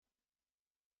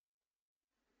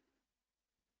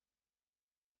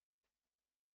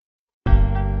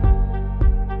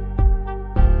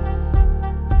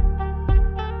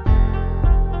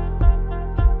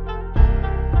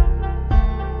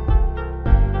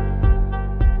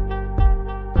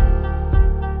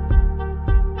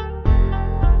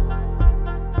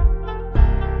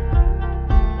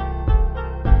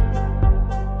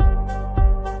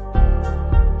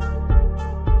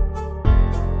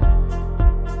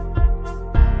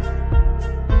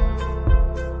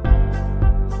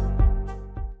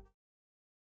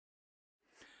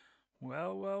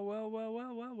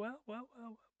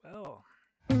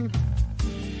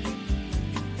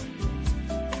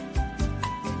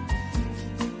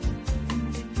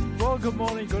good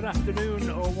morning, good afternoon,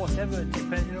 or whatever,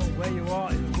 depending on where you are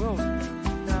in the world.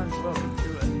 And welcome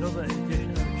to another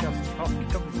edition of Jazz and Coffee,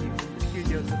 coming to you from the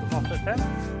studios of the Pop FM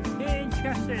here in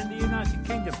Chester in the United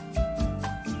Kingdom.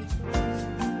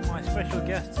 My special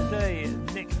guest today is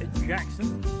Nick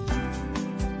Jackson.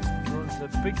 Runs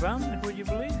a big band, would you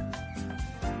believe?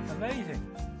 Amazing.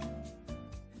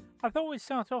 I thought we'd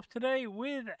start off today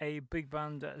with a big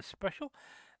band special.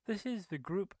 This is the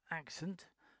group Accent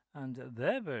and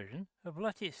their version of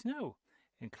Let It Snow,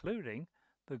 including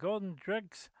the Gordon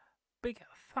Dregs Big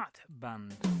Fat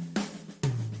Band.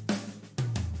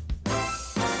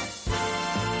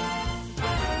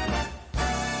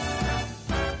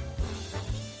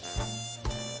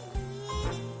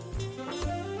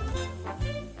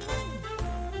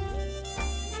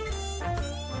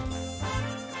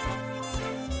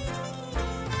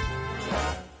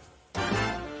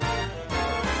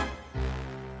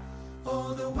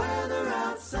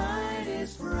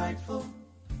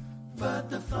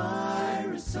 But the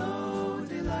fire is so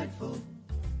delightful,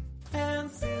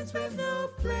 and since we've no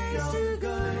place to go,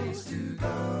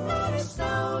 let it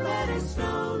snow, let it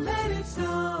snow, let it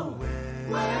snow.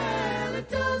 Well, it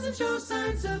doesn't show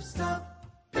signs of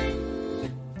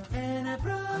stopping, and I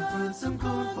brought some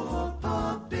corn for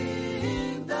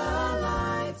popping. The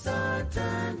lights are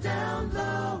turned down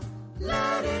low.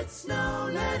 Let it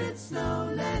snow, let it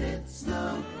snow, let it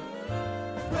snow.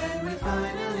 When we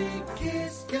finally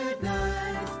kiss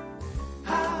goodnight,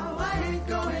 how I hate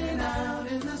going out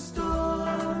in the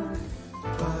storm.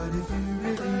 But if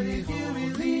you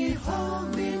really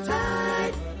hold me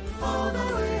tight, all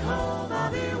the way home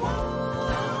I'll be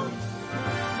warm.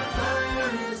 The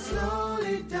fire is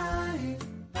slowly dying,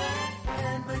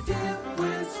 and my dear,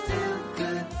 we're still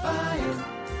goodbye.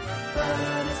 But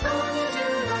as long as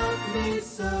you love me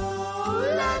so,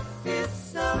 let it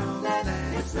snow, let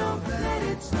it snow, let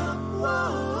it snow.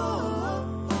 Whoa.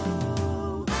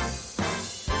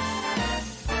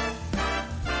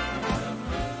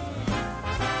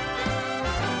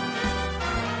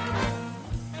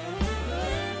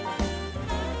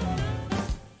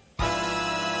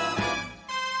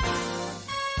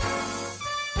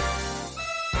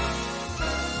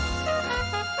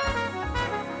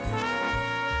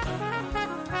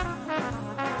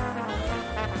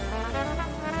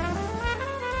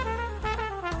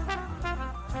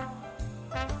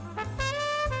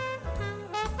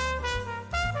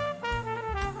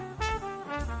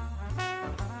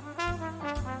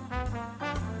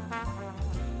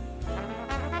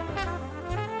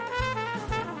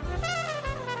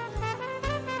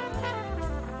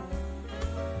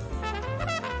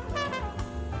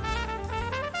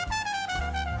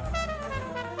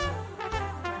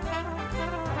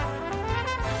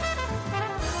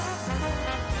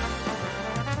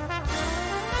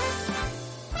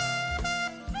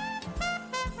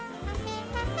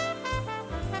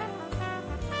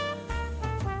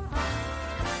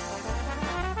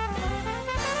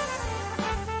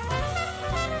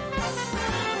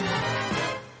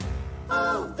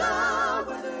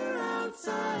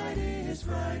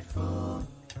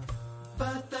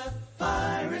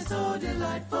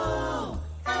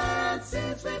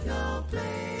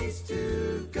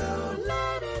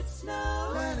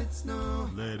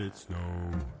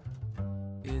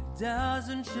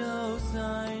 Doesn't show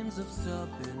signs of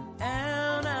stopping,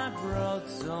 and I brought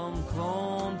some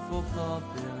corn for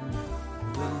popping.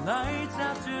 The lights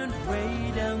have turned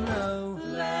way down low.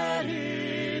 Let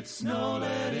it snow,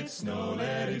 let it snow,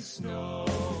 let it snow.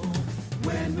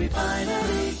 When we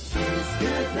finally kiss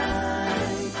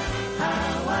goodnight,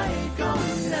 how I hate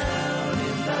going down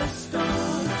in the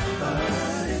storm.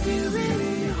 But if you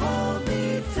really hold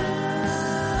me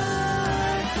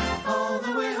tight, all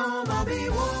the way home I'll be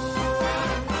warm.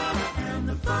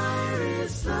 Fire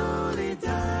is slowly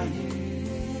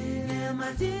dying, and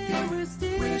my dear, we're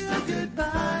still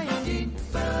goodbye.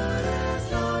 But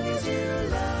as long as you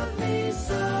love me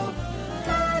so,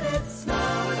 let it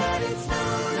snow, let it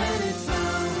snow, let it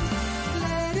snow,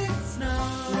 let it snow,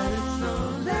 let it snow,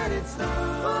 let it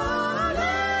snow, oh,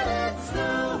 let it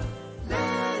snow,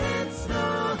 let it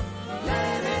snow,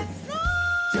 let it snow,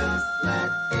 just let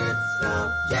it snow,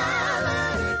 yeah,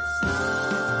 let it snow.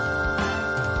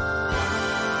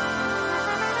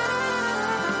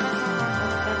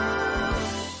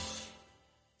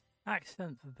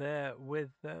 Accent there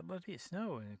with Let It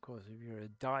Snow, and of course, if you're a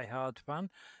die-hard fan,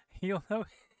 you'll know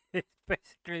it's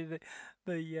basically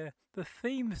the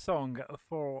theme song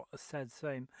for said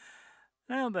same.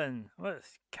 Now then,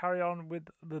 let's carry on with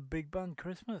the Big Band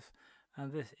Christmas,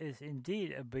 and this is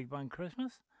indeed a Big Band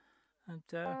Christmas, and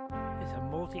it's a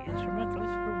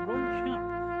multi-instrumentalist from one chap,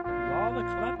 rather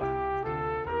clever.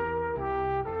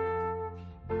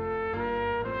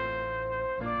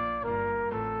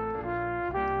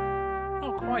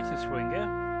 quite a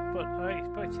swinger, but I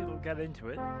expect it'll get into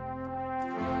it.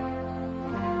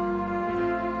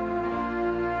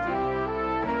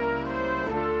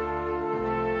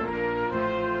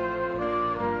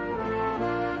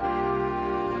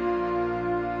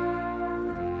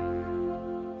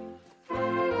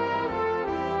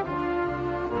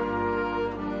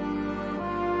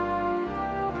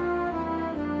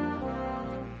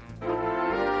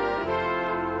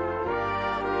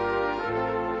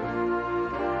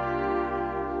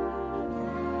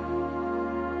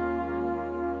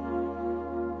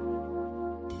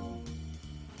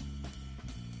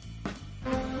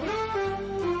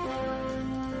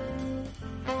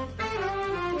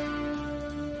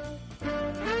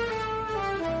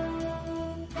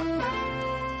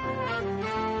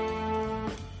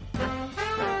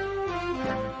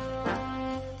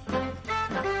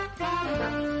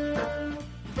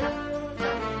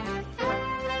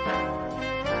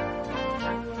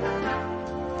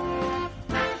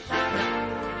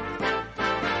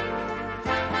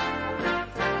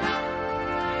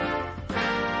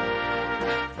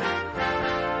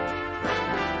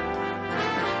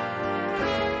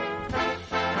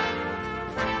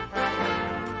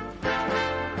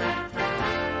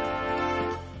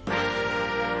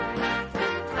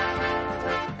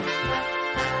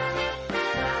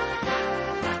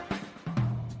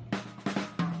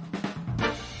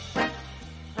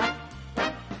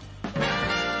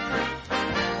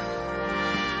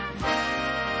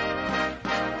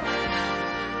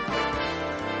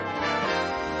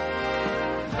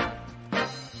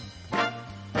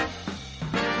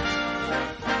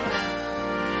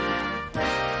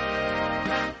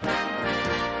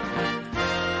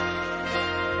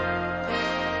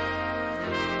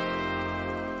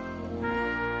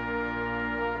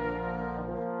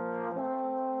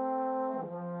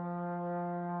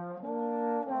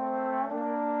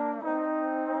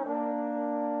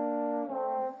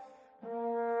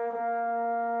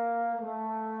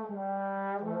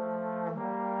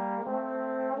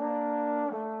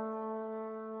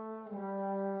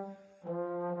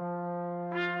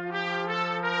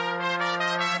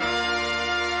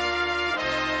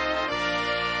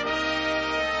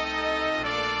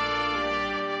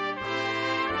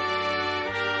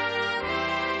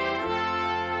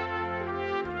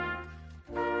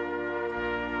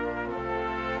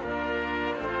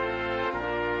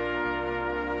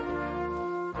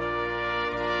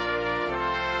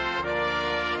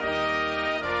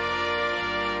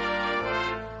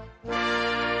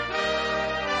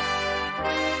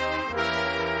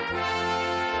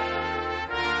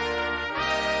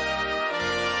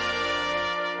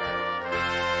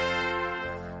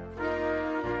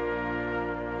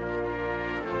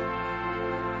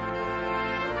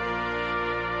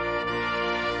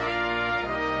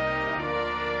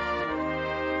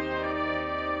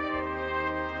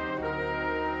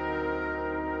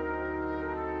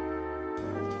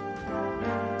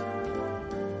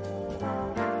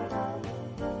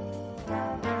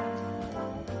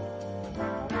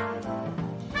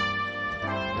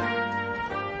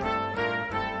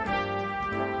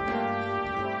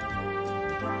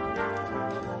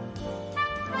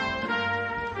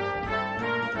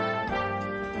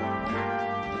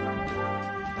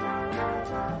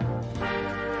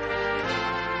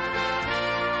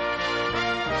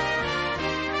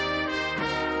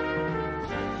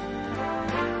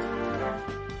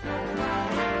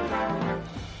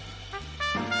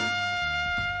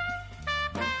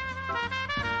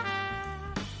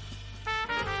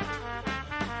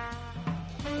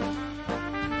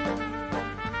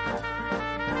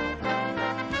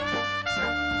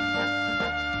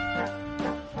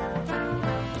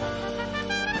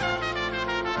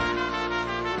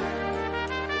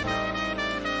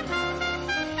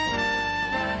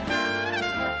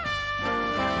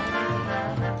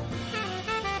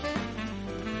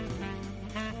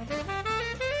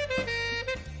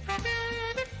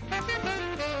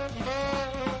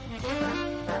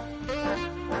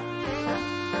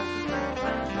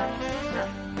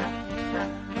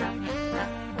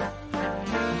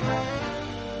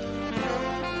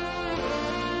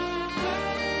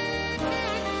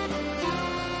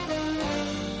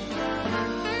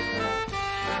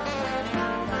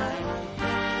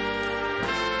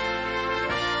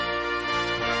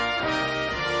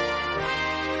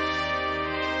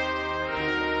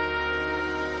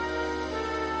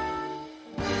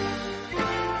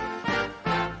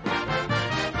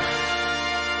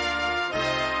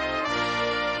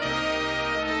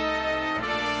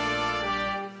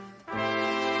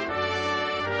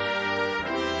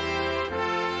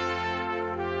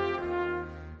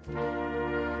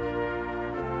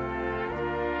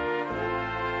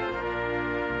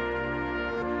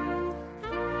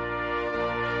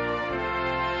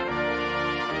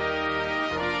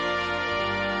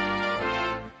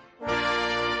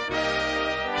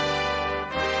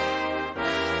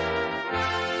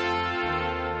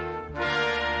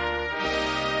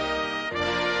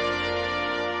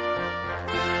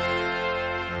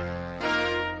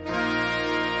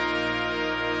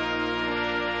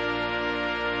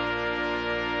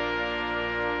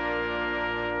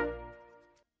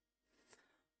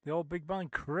 old big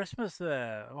band Christmas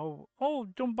there. Oh,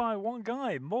 done by one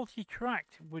guy,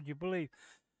 multi-tracked. Would you believe?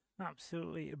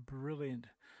 Absolutely brilliant.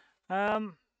 Now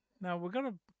we've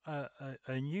got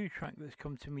a new track that's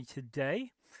come to me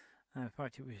today. In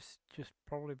fact, it was just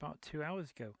probably about 2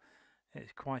 hours ago.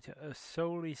 It's quite a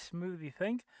soul-y, smoothie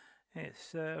thing.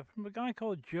 It's from a guy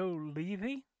called Joe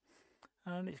Levy,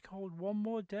 and it's called One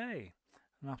More Day.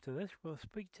 And after this, we'll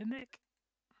speak to Nick.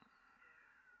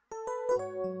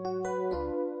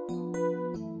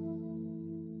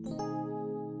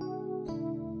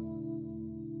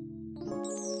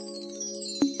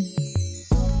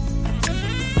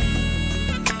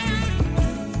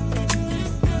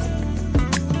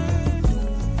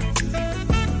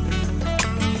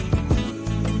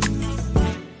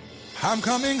 I'm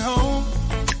coming home.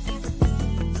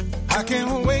 I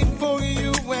can't wait for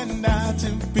you and I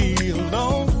to be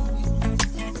alone.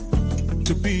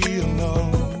 To be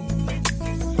alone.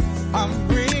 I'm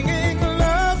bringing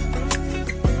love.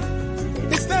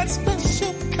 It's that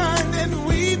special kind that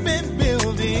we've been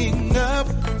building up.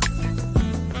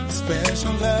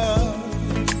 Special love.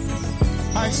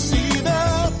 I see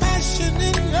the passion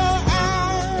in your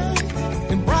eyes.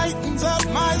 It brightens up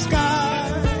my sky.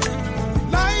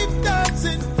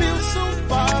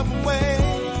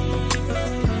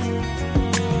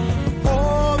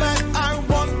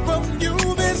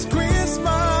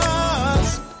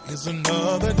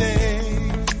 Another day.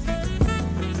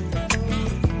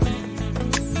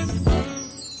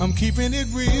 I'm keeping it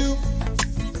real.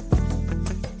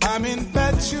 I'm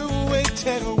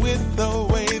infatuated with the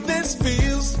way this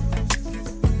feels.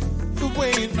 The way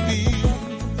it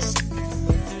feels.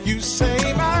 You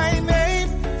say my name.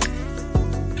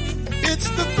 It's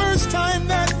the first time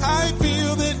that I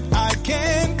feel that I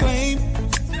can claim.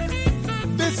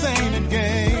 This ain't a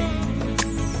game.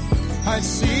 I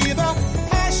see the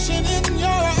passion in your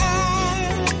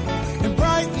eyes. It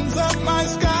brightens up my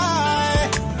sky.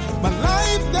 My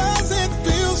life doesn't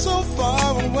feel so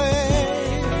far away.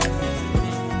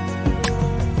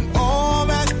 All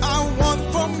that I want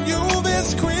from you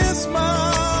this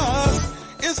Christmas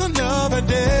is another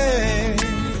day.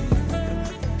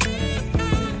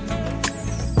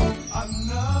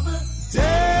 Another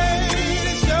day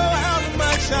to show how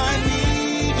much I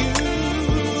need you.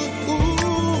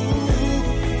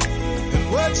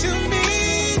 What you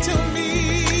mean to me.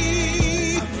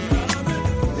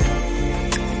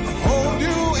 Hold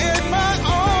you in my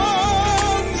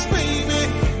arms, baby.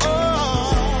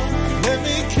 Oh, let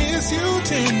me kiss you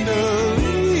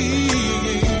tenderly.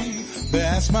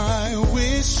 That's my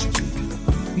wish.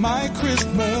 My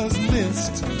Christmas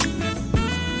list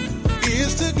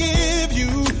is to give you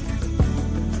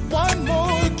one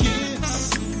more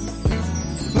kiss.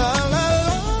 La la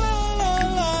la.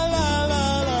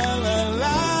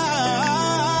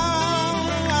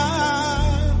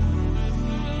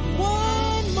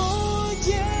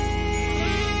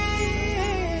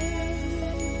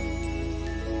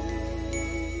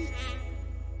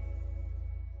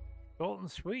 Short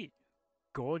and sweet.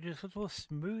 Gorgeous little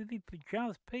smoothie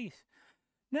jazz piece.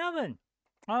 Now then,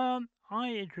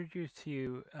 I introduced to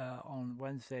you on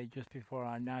Wednesday, just before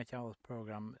our Night Owls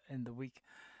program in the week,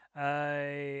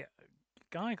 a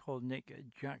guy called Nick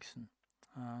Jackson.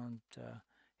 And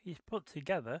he's put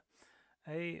together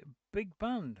a big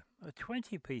band, a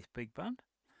 20-piece big band.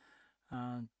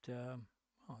 And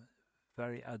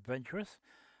very adventurous.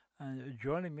 And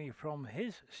joining me from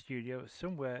his studio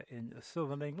somewhere in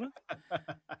southern England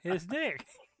is Nick.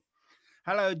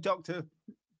 Hello, Dr.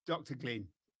 Glynn.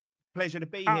 Pleasure to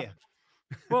be here.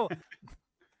 Well,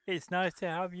 it's nice to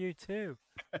have you too.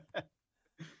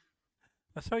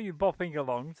 I saw you bopping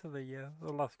along to the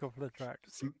last couple of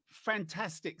tracks. Some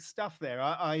fantastic stuff there.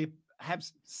 I have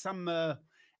some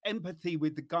empathy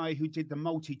with the guy who did the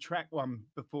multi-track one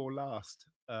before last.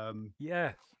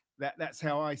 Yes. That's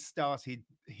how I started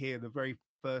here. The very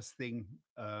first thing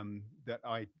that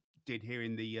I did here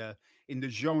in the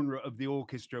genre of the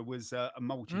orchestra was a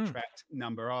multi-tracked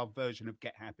number, our version of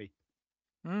Get Happy.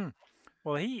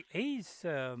 Well, he's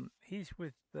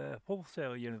with Full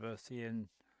Sail University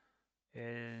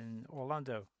in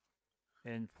Orlando,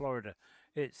 in Florida.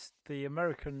 It's the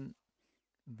American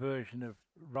version of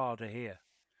RADA here.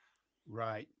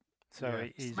 Right. So yeah.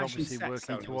 he's Smashing obviously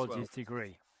working towards his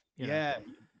degree. Yeah.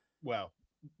 Well,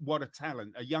 what a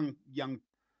talent. A young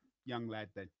lad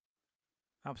then.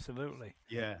 Absolutely.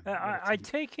 Yeah. I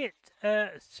take it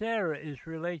Sarah is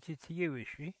related to you, is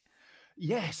she?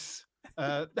 Yes.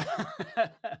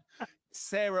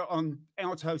 Sarah on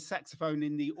alto saxophone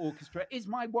in the orchestra is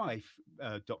my wife,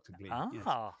 Dr. Glynn. Ah,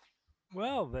 yes.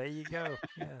 Well, there you go.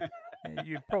 Yeah.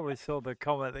 You probably saw the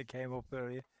comment that came up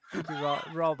earlier. She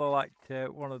rather liked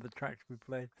one of the tracks we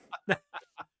played.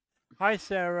 Hi,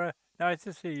 Sarah. Nice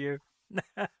to see you.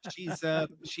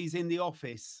 She's in the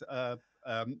office,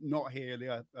 not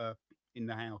here in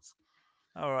the house.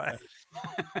 All right.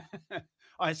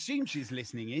 I assume she's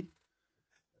listening in.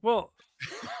 Well,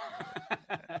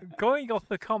 going off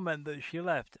the comment that she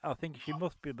left, I think she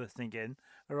must be listening in,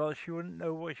 or else she wouldn't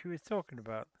know what she was talking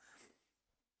about.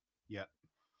 Yeah.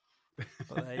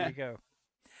 But there you go.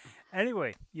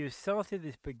 Anyway, you started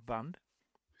this big band,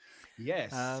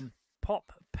 Yes.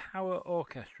 Pop Power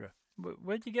Orchestra.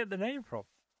 Where'd you get the name from?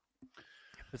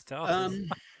 For starters.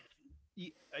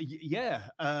 Yeah.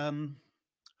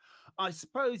 I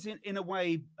suppose in a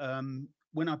way,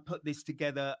 when I put this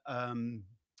together,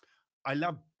 I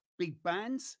love big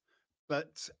bands,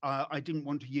 but I didn't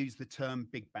want to use the term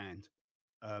big band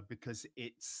because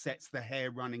it sets the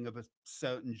hair running of a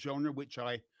certain genre, which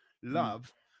I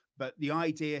love. But the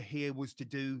idea here was to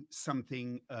do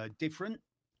something different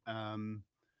and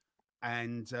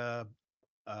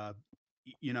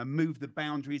move the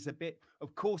boundaries a bit.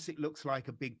 Of course, it looks like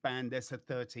a big band. There's a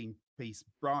 13-piece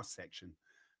brass section,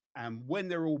 and when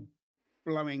they're all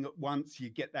blowing at once, you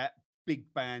get that big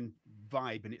band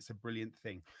vibe, and it's a brilliant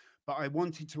thing. But I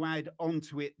wanted to add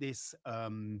onto it this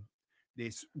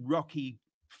this rocky,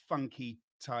 funky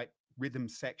type rhythm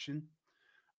section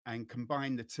and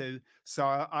combine the two.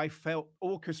 So I felt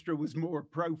orchestra was more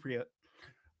appropriate.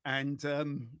 And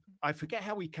I forget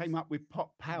how we came up with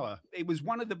Pop Power. It was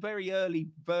one of the very early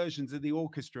versions of the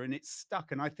orchestra, and it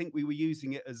stuck. And I think we were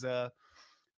using it as a,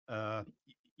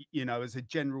 as a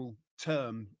general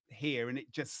term here, and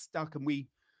it just stuck. And we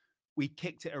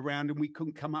kicked it around, and we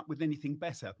couldn't come up with anything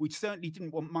better. We certainly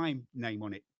didn't want my name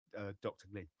on it, Dr.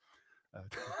 Glynn.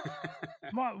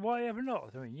 Why ever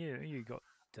not? I mean, you got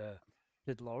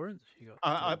Sid Lawrence, you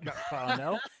got Jack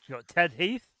Parnell, you got Ted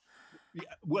Heath. Yeah,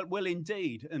 well,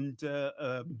 indeed, and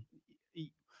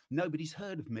nobody's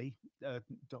heard of me,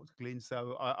 Dr. Glynn.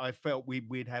 So I felt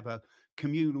we'd have a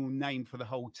communal name for the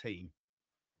whole team.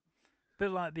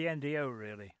 Bit like the NDO,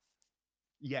 really.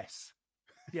 Yes.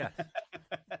 Yes.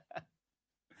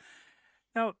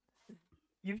 Now,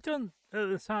 you've done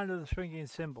the sign of the swinging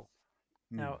cymbal.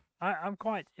 Now, I'm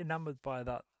quite enamored by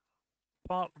that,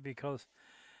 partly because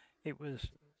it was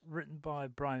written by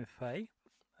Brian Fay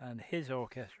and his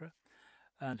orchestra,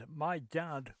 and my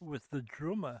dad was the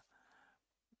drummer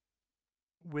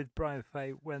with Brian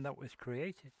Fay when that was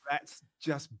created. That's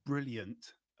just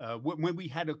brilliant. When we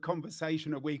had a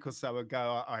conversation a week or so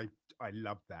ago, I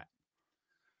loved that.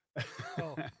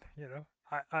 Well,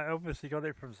 I obviously got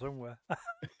it from somewhere.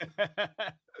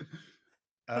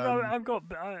 I've got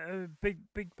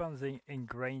big bands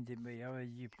ingrained in me. I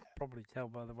mean, you probably tell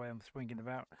by the way I'm swinging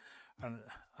about, and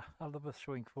I love a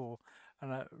swing 4,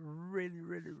 and I really,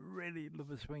 really, really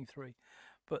love a swing 3.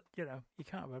 But you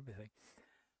can't have everything.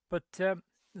 But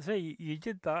see, you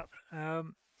did that,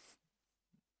 and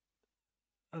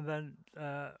then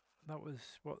that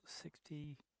was what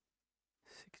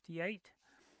 68.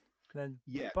 Then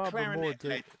Barbara Moore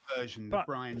did version, the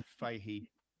Brian Fahey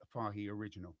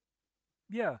original.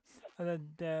 Yeah, and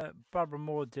then Barbara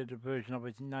Moore did a version of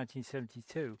it in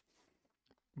 1972,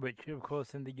 which, of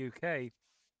course, in the UK,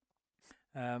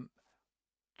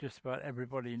 just about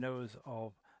everybody knows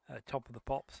of Top of the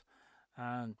Pops,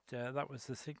 and that was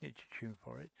the signature tune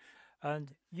for it.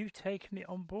 And you've taken it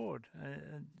on board.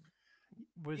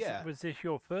 Was this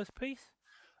your first piece?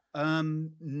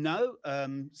 No.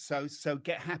 So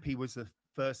Get Happy was the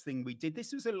first thing we did.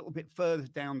 This was a little bit further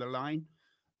down the line.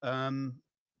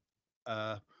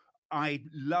 I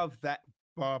love that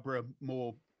Barbara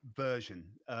Moore version.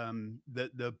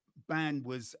 The band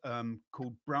was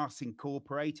called Brass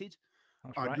Incorporated.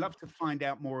 I'd love to find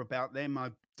out more about them.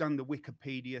 I've done the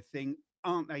Wikipedia thing.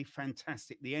 Aren't they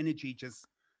fantastic? The energy just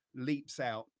leaps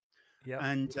out. Yeah.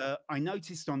 And I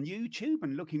noticed on YouTube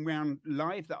and looking around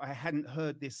live that I hadn't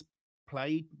heard this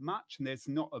played much, and there's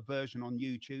not a version on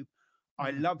YouTube. I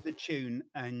love the tune,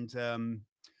 and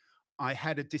I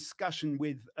had a discussion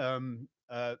with the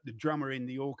drummer in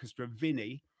the orchestra,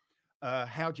 Vinny.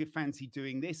 How do you fancy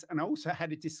doing this? And I also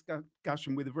had a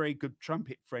discussion with a very good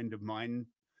trumpet friend of mine,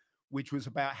 which was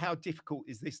about how difficult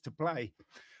is this to play.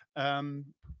 And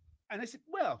I said,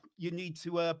 well, you need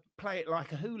to play it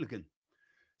like a hooligan.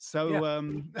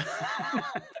 So,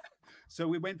 so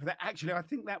we went for that. Actually, I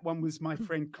think that one was my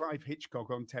friend Clive Hitchcock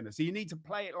on tenor. So you need to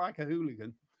play it like a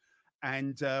hooligan.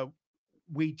 And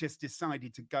we just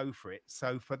decided to go for it.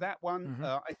 So for that one,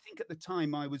 I think at the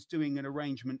time I was doing an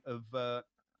arrangement of the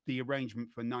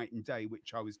arrangement for Night and Day,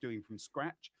 which I was doing from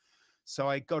scratch. So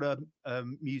I got a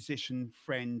musician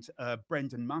friend,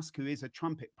 Brendan Musk, who is a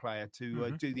trumpet player,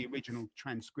 to do the original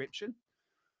transcription.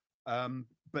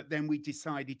 But then we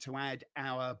decided to add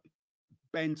our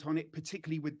bent on it,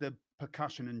 particularly with the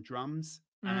percussion and drums.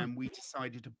 And we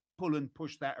decided to pull and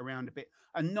push that around a bit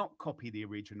and not copy the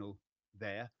original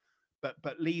there,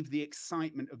 but leave the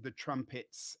excitement of the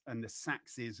trumpets and the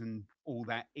saxes and all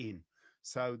that in.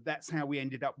 So that's how we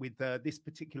ended up with this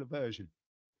particular version.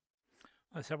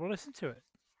 Let's have a listen to it.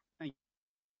 Thank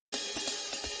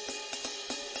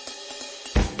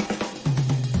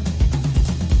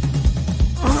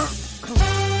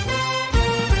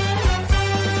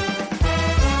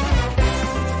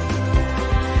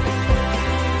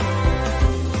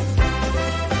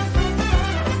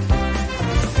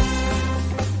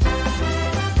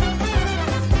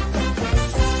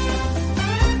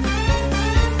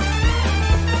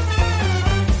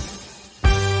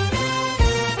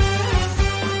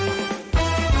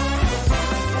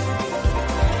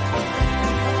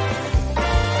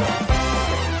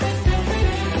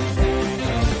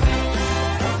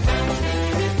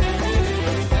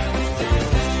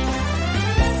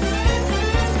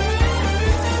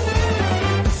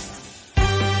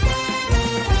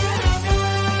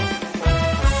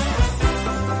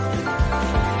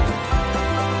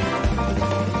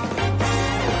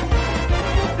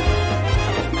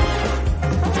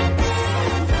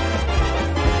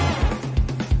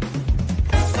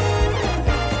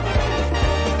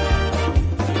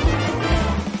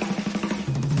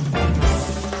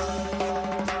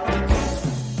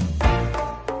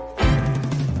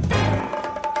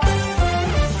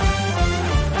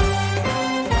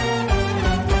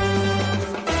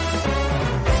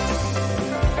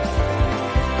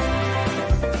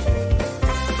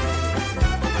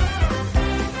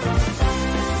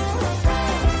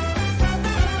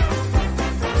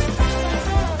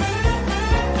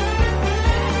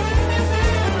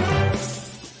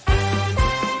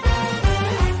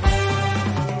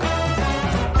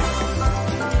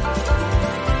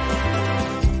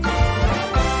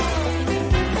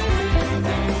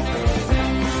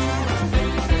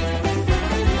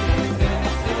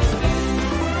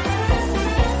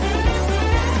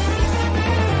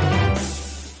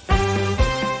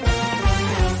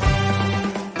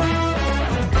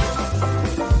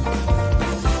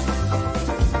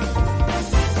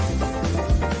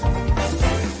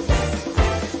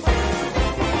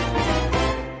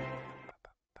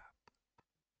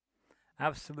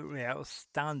Absolutely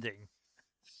outstanding.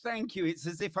 Thank you. It's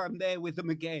as if I'm there with them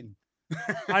again.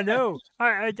 I know.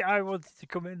 I wanted to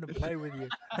come in and play with you.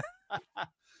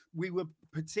 We were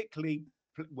particularly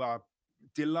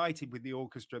delighted with the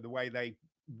orchestra, the way they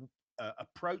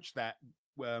approached that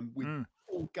with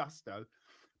full gusto.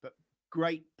 But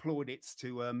great plaudits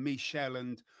to Michelle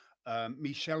and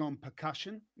Michelle on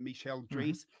percussion, Michelle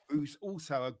Dries, who's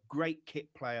also a great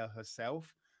kit player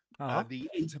herself. The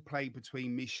interplay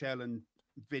between Michelle and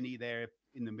Vinny there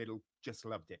in the middle, just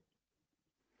loved it.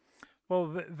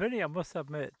 Well, Vinny, I must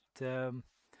admit,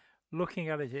 looking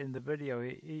at it in the video,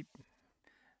 he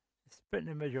spit an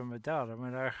image of my dad. I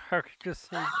mean, I could just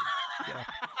see.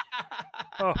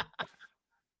 Oh,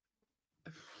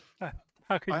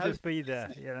 I could just be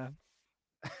there, you know.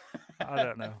 I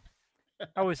don't know.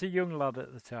 I was a young lad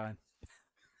at the time.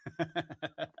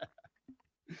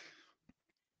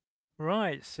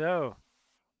 Right, so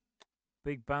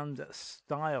big band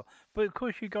style, but of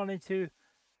course you've gone into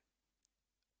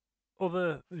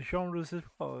other genres as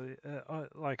well,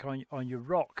 like on your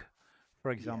rock,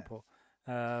 for example.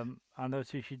 I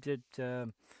noticed you did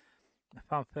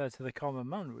Fanfare to the Common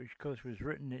Man, which of course was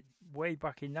written way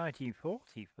back in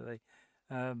 1940 for the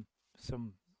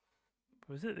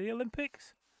was it the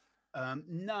Olympics?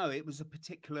 No, it was a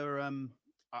particular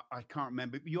I can't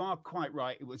remember. You are quite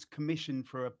right. It was commissioned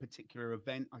for a particular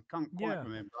event. I can't quite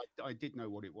remember. I did know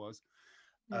what it was.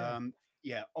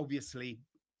 Obviously,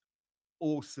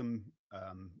 awesome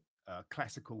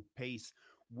classical piece,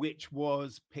 which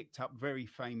was picked up very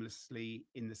famously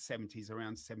in the 70s,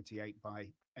 around 78, by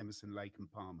Emerson, Lake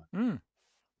and Palmer.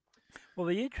 Well,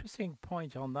 the interesting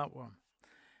point on that one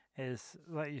is,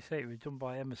 like you say, it was done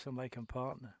by Emerson, Lake and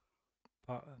Palmer.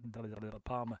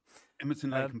 Emerson,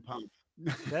 Lake and Palmer.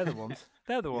 They're the ones.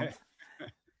 They're the ones.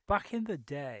 Back in the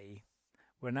day,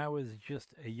 when I was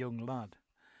just a young lad,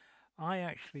 I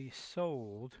actually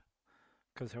sold,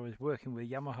 because I was working with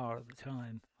Yamaha at the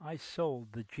time, I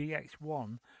sold the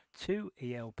GX1 to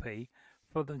ELP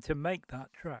for them to make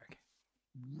that track.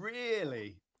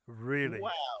 Really? Really?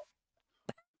 Wow.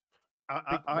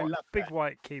 I love big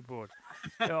white keyboard.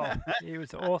 Oh, it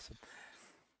was awesome.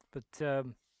 But I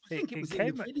think it was in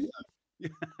the video.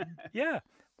 Yeah.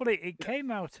 Well, it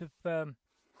came out of a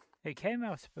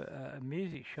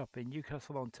music shop in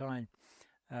Newcastle on Tyne.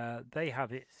 They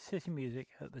had it, City Music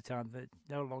at the time, that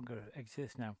no longer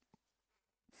exists now.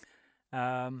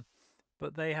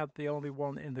 But they had the only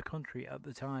one in the country at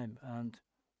the time, and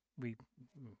we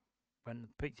went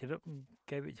and picked it up and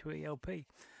gave it to ELP.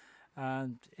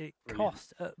 And it Brilliant.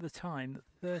 cost at the time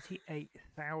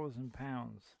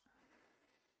 £38,000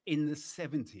 In the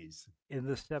 70s. in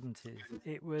the 70s.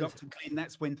 It was Dr. Clean,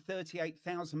 that's when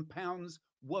 £38,000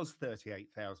 was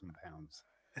 £38,000.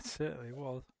 It certainly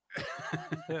was. It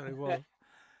certainly was.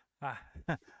 I,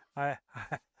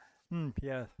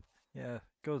 yeah,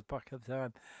 goes back in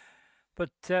time. But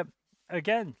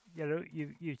again,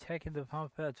 you've taken the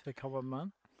fanfare to the common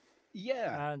man,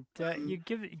 Yeah. and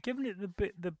giving it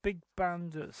the big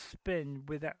band spin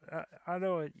with that. I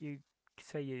know you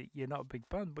say you're not a big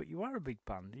band, but you are a big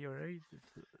band. You're an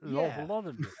awful lot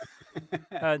of you,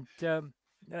 and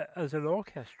as an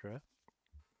orchestra,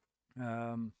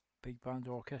 big band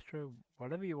orchestra,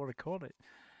 whatever you want to call it.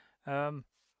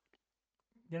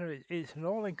 It's an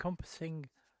all-encompassing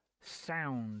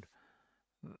sound.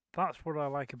 That's what I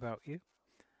like about you,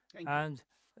 Thank you. and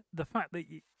the fact that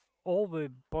all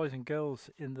the boys and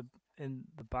girls in the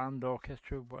band,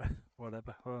 orchestra,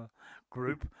 whatever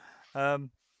group, you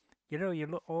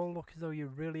all look as though you're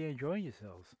really enjoying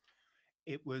yourselves.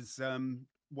 It was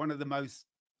one of the most.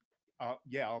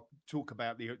 I'll talk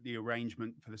about the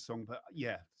arrangement for the song, but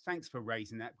yeah, thanks for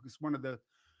raising that, because one of the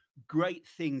great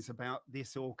things about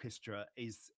this orchestra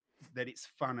is that it's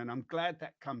fun, and I'm glad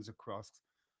that comes across.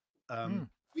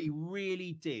 We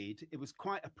really did. It was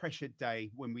quite a pressured day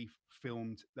when we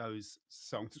filmed those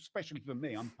songs, especially for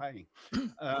me. I'm paying,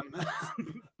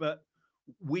 but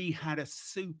we had a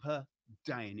super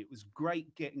day, and it was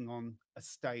great getting on a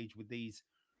stage with these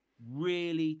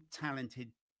really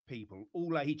talented people,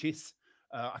 all ages.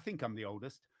 I think I'm the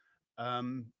oldest,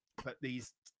 but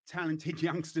these talented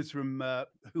youngsters from the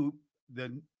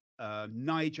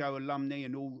NIJO alumni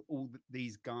and all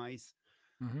these guys.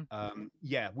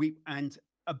 We and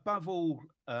above all,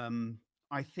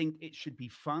 I think it should be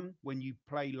fun when you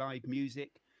play live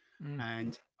music,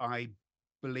 and I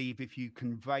believe if you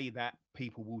convey that,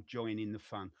 people will join in the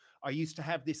fun. I used to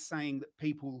have this saying that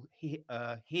people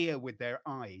hear with their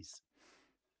eyes.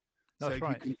 That's so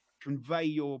if you can convey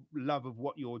your love of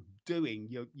what you're doing,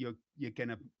 you're going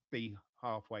to be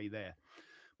halfway there.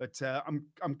 But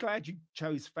I'm glad you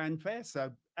chose fanfare.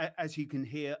 So as you can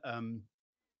hear,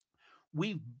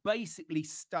 we've basically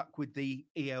stuck with the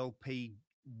ELP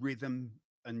rhythm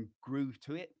and groove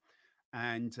to it.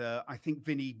 And I think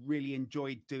Vinny really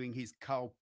enjoyed doing his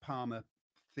Carl Palmer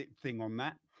thing on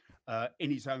that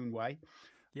in his own way.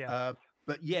 Yeah.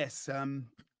 But yes, on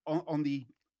the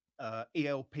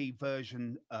ELP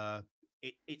version,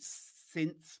 it's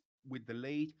synth with the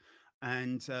lead.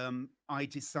 And I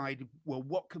decided, well,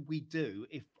 what could we do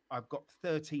if I've got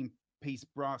 13-piece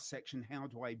brass section? How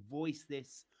do I voice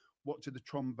this? What do the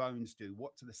trombones do?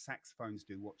 What do the saxophones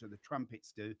do? What do the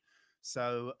trumpets do?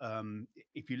 So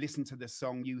if you listen to the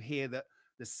song, you hear that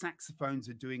the saxophones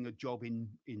are doing a job in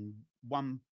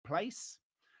one place,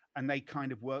 and they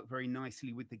kind of work very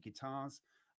nicely with the guitars.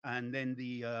 And then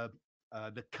the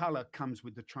color comes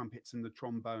with the trumpets and the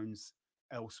trombones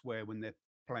elsewhere when they're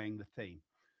playing the theme.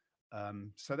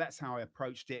 So that's how I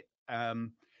approached it.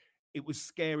 It was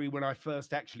scary when I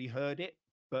first actually heard it,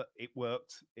 but it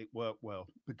worked. It worked well,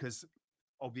 because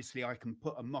obviously I can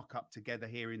put a mock-up together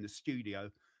here in the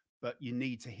studio, but you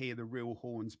need to hear the real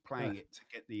horns playing it to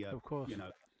get the, of course,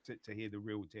 to hear the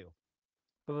real deal.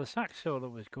 But the sax solo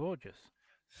was gorgeous.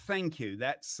 Thank you.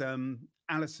 That's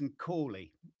Alison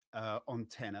Corley on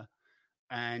tenor,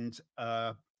 and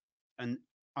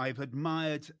I've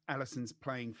admired Alison's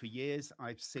playing for years.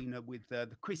 I've seen her with the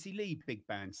Chrissy Lee big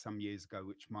band some years ago,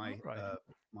 which my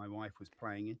wife was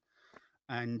playing in,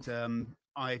 and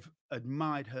I've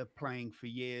admired her playing for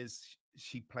years.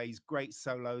 She plays great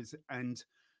solos, and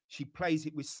she plays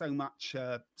it with so much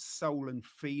soul and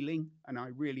feeling, and I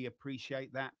really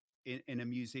appreciate that in a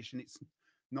musician. It's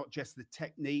not just the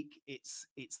technique; it's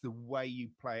the way you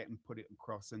play it and put it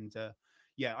across. And I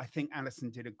think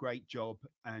Alison did a great job,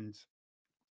 and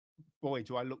boy,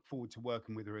 do I look forward to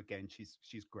working with her again.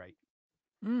 She's great.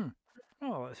 Oh,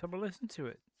 let's have a listen to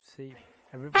it. See,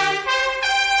 everybody.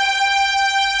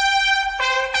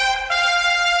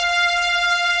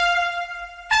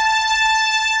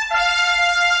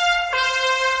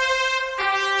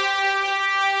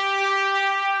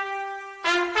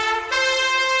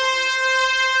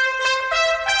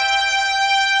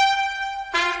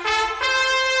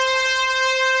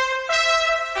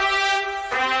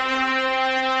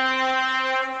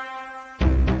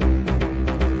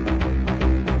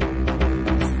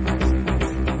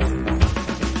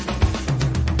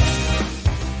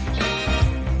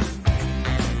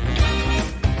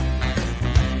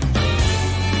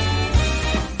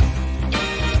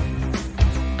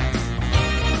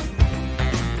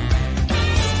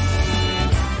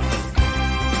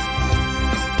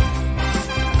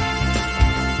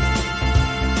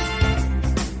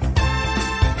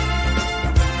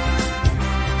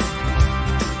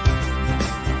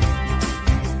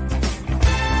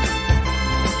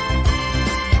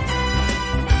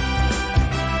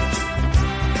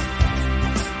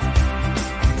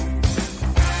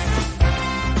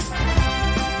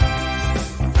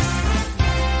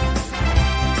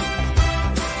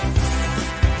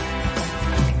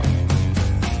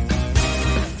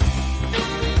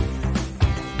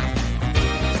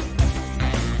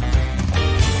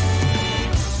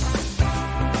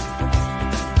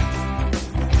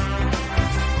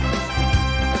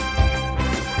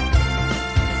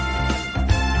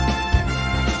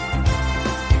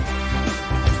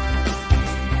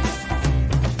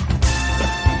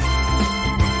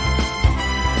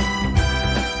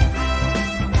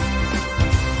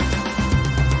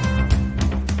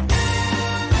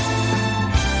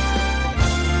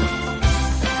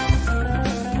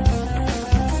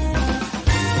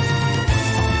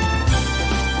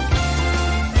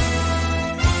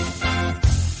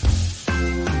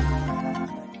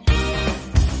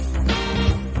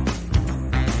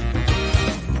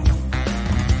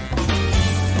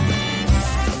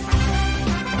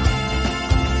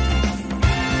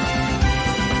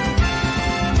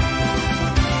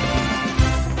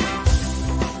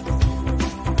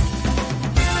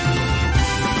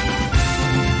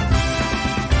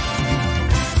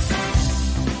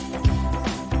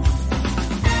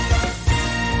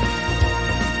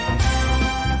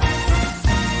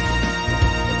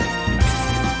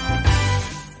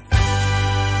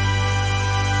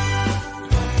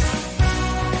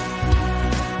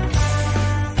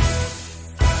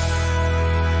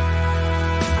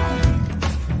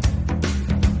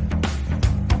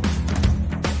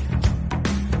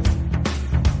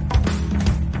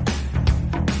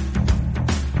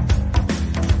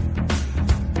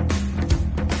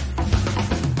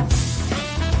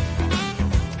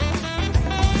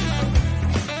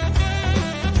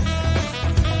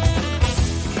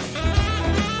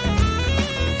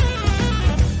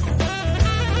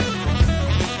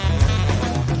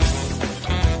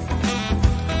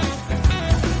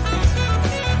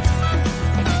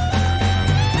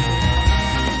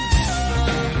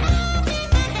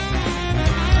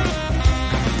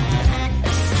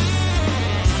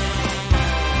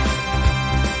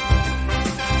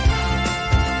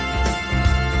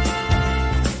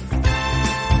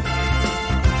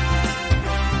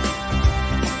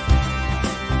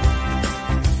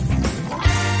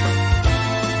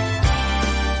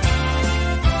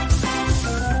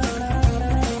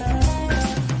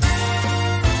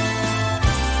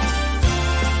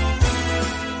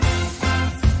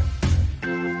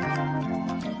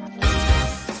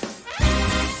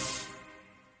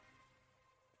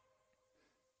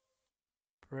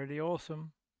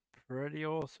 awesome. Pretty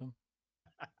awesome.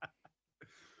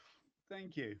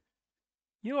 Thank you.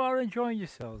 You are enjoying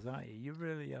yourselves, aren't you? You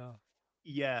really are.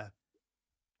 Yeah,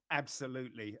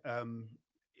 absolutely.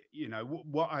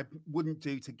 What I wouldn't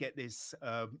do to get this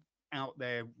out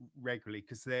there regularly,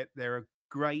 because they're a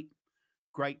great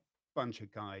bunch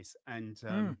of guys, and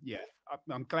Mm, yeah,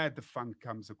 I'm glad the fun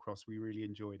comes across. We really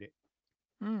enjoyed it.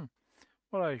 mm.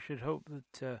 Well, I should hope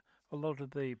that a lot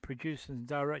of the producers and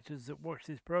directors that watch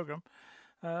this program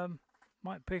um,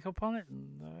 might pick up on it,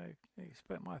 and I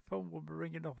expect my phone will be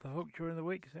ringing off the hook during the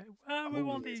week. Say, "Well, we Oh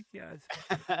want yes. these guys."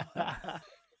 Uh,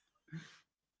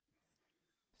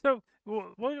 so,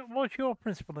 what's your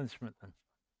principal instrument then?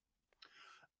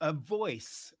 A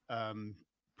voice,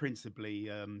 principally,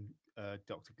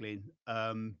 Dr. Glynn.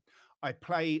 I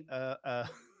play a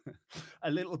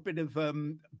little bit of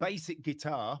basic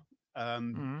guitar.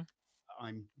 Um, Mm,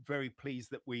 I'm very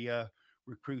pleased that we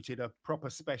recruited a proper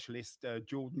specialist,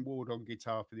 Jordan Ward, on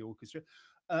guitar for the orchestra.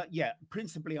 Yeah,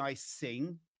 principally I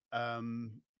sing,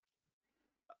 um,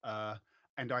 uh,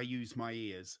 and I use my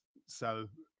ears. So,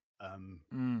 um,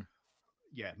 mm.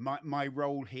 yeah, my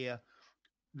role here,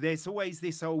 there's always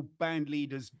this old band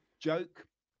leader's joke,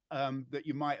 that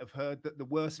you might have heard, that the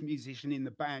worst musician in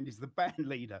the band is the band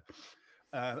leader,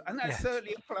 and that Yes.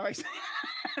 certainly applies.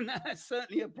 And that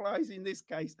certainly applies in this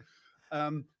case.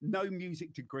 No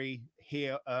music degree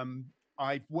here.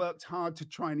 I've worked hard to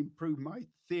try and improve my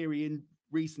theory in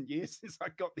recent years since I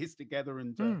got this together,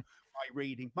 and Mm,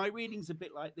 my reading's a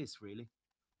bit like this, really.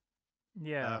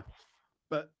 yeah. Uh,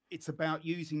 but it's about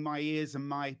using my ears and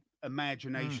my Mm,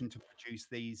 imagination to produce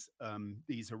these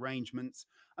arrangements.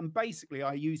 And basically,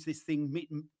 I use this thing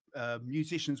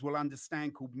musicians will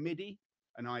understand, called MIDI,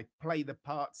 and I play the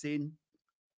parts in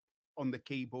on the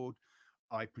keyboard.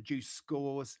 I produce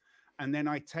scores, and then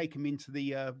I take them into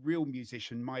the real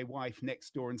musician, my wife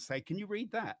next door, and say, "Can you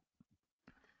read that?"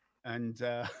 And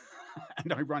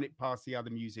and I run it past the other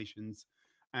musicians,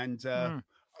 and mm. I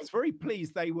was very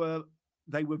pleased. They were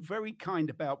very kind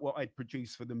about what I'd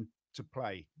produced for them to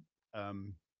play.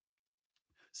 Um,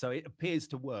 so it appears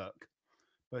to work,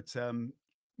 but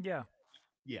Yeah.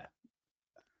 yeah.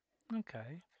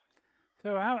 Okay.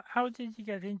 So, how did you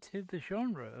get into the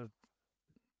genre of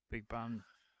big band?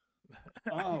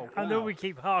 Oh I know wow, we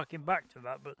keep harking back to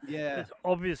that, but yeah. it's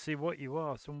obviously what you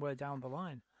are somewhere down the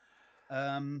line.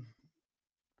 Um,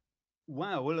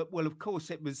 wow. Well, of course,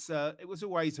 it was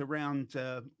always around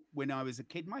when I was a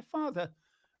kid. My father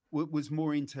was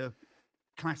more into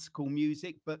classical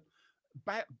music, but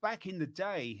back in the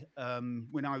day,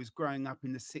 when I was growing up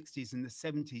in the 60s and the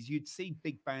 70s, you'd see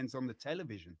big bands on the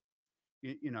television.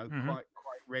 Hmm. Quite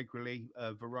regularly,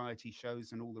 variety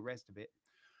shows and all the rest of it.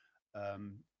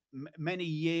 Many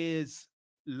years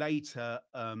later,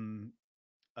 I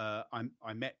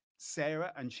met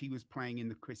Sarah, and she was playing in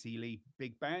the Chris Ely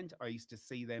big band. I used to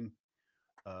see them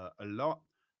a lot,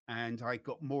 and I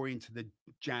got more into the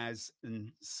jazz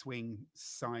and swing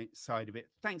side of it,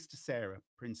 thanks to Sarah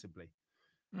principally.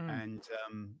 Mm. And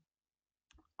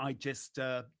I just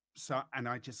and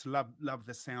I just love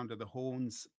the sound of the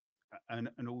horns, and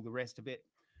all the rest of it.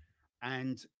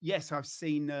 And yes, I've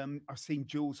seen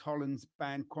Jules Holland's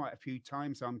band quite a few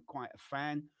times. I'm quite a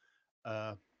fan.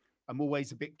 Uh, I'm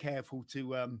always a bit careful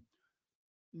to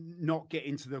not get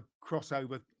into the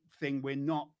crossover thing. We're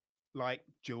not like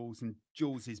Jules, and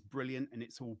Jules is brilliant, and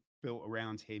it's all built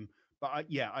around him. But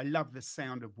yeah, I love the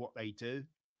sound of what they do.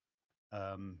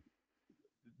 Um,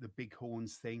 the big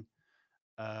horns thing.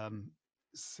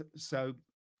 So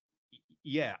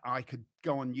yeah, I could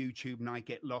go on YouTube and I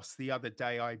get lost. The other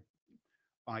day,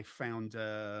 I found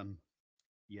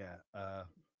yeah uh,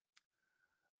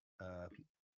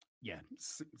 yeah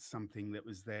something that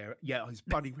was there. Yeah, it's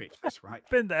Buddy Rich. That's right.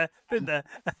 Been there, been And there.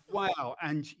 wow,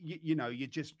 and you're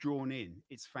just drawn in.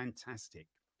 It's fantastic.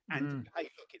 And Mm. hey,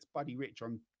 look, it's Buddy Rich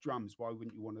on drums. Why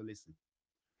wouldn't you want to listen?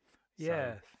 So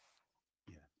Yes.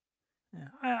 yeah,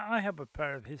 Yeah. I have a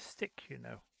pair of his sticks, you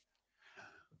know.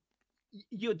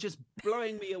 you're just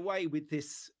blowing me away with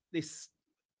this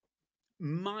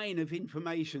mine of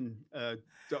information,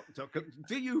 Doc.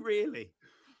 Do you really?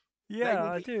 They Yeah, will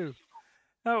I be. do.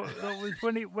 That was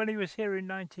when he was here in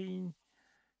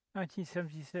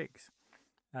 1976.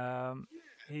 Um,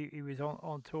 he was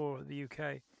on tour at the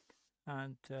UK,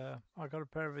 and I got a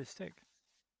pair of his sticks.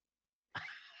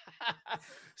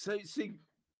 So, see,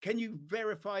 can you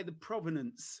verify the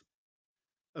provenance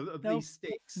of No, these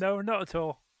sticks? no, not at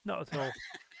all, not at all.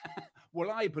 Well,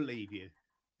 I believe you.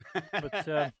 But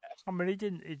I mean, he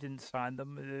didn't sign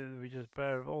them. They were just a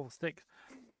pair of old sticks.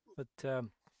 But the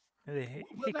Well,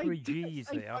 hickory did they G's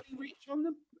say they are. Buddy Rich on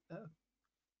them? Uh,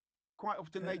 quite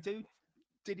often they do.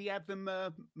 Did he have them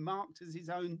marked as his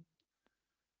own?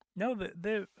 No,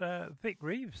 they're Vic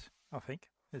Reeves, I think,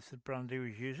 is the brand he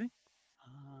was using.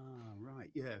 Ah,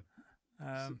 right, yeah.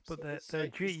 But So they're let's say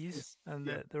G's, and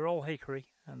yeah. they're all hickory,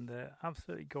 and they're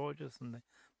absolutely gorgeous, and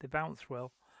they bounce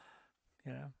well.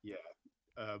 You know.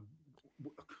 Yeah.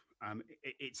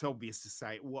 It's obvious to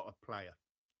say what a player.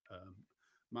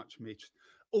 Much Mitch.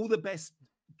 All the best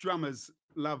drummers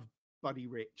love Buddy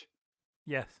Rich.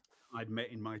 Yes. I'd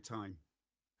met in my time.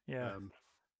 Yeah.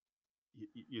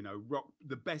 You know,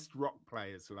 the best rock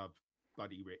players love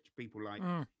Buddy Rich. People like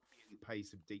Ian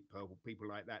Pace of Deep Purple, people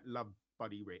like that love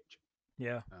Buddy Rich.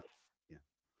 Yeah.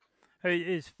 Yeah.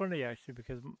 It's funny actually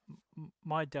because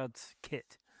my dad's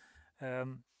kit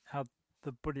had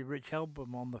the Buddy Rich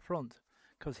album on the front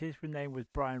because his name was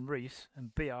Brian Reese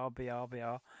and BR,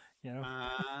 you know.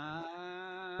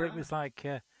 But it was like,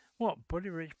 what, Buddy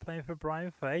Rich playing for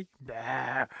Brian Fay?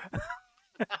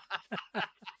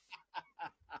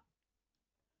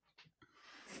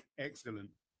 Excellent.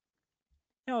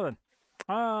 Now then,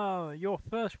 your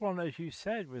first one, as you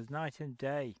said, was Night and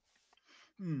Day.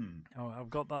 Oh,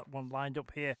 I've got that one lined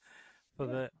up here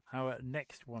for our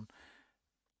next one.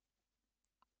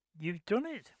 You've done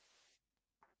it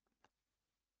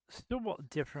somewhat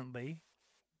differently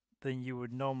than you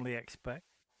would normally expect.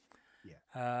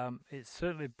 Yeah. It's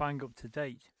certainly bang up to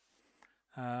date,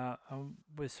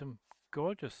 with some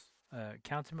gorgeous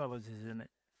counter melodies in it.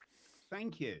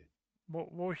 Thank you.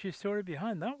 What was your story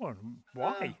behind that one?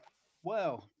 Why?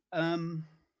 Well,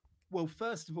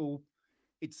 first of all,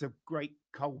 it's a great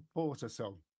Cole Porter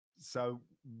song. So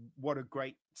what a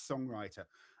great songwriter.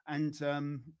 And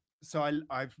so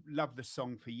I've loved the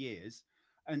song for years.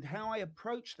 And how I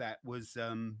approached that was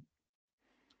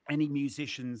any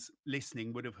musicians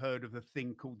listening would have heard of a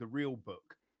thing called the real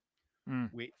book,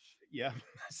 which,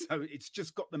 so it's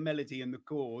just got the melody and the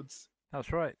chords.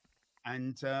 That's right.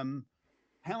 And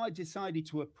how I decided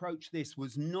to approach this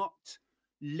was not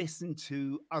listen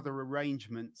to other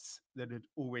arrangements that had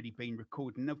already been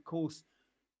recorded. And of course,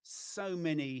 so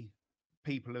many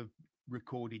people have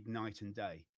recorded Night and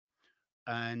Day.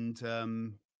 And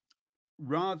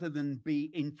rather than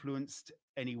be influenced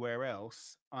anywhere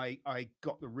else, I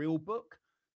got the real book,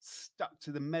 stuck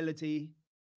to the melody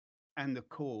and the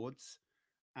chords,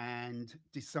 and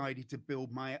decided to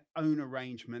build my own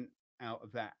arrangement out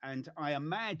of that. And I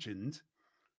imagined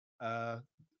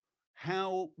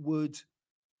how would,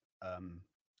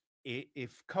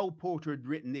 if Cole Porter had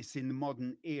written this in the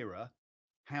modern era,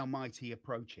 how might he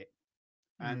approach it?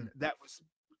 And that was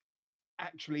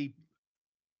actually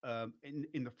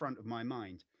in the front of my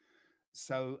mind.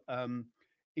 So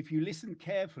if you listen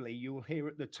carefully, you'll hear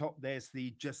at the top there's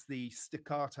just the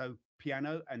staccato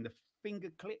piano and the finger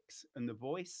clicks and the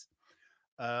voice.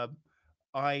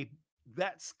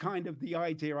 That's kind of the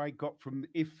idea I got from,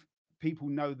 if people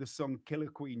know the song Killer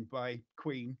Queen by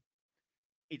Queen,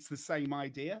 it's the same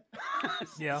idea.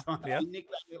 So I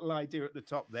nicked that little idea at the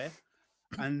top there.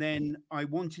 And then I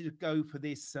wanted to go for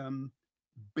this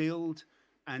build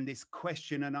and this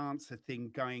question and answer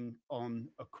thing going on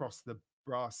across the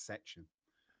brass section.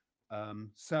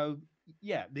 So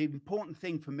yeah, the important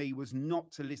thing for me was not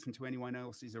to listen to anyone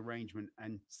else's arrangement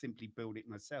and simply build it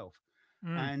myself.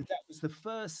 And that was the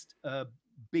first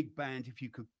big band, if you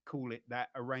could call it that,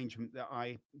 arrangement that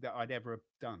I'd ever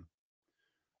done.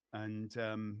 And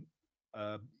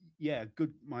my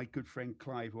good friend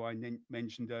Clive, who I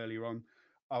mentioned earlier on,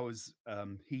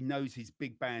 he knows his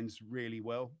big bands really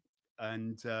well,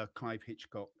 and Clive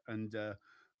Hitchcock, and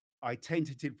I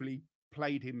tentatively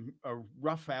played him a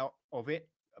rough out of it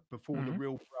before the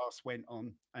real brass went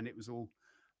on, and it was all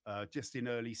just in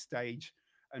early stage.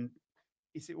 And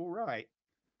is it all right?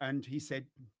 And he said,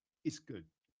 it's good.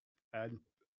 And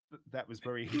that was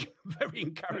very, very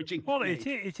encouraging. Well,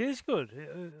 it is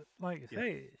good. Like I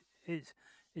say, it's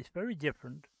very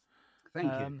different.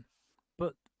 Thank you.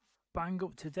 But bang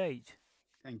up to date.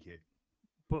 Thank you.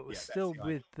 But still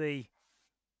with the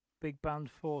big band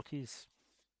 40s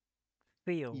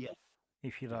feel,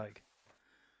 if you like.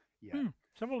 Yeah.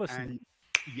 Let's have a listen.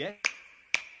 And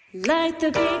Like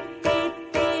the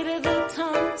beat of a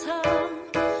tom-tom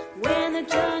when the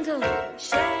jungle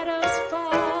shadows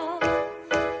fall.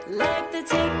 Like the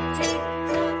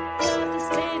tick-tick-tock of the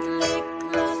stately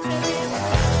clock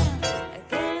that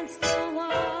against the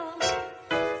wall.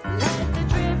 Like the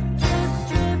drip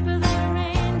of the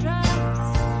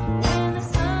raindrops when the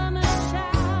summer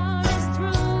showers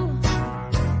through.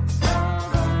 The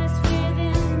voice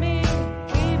within me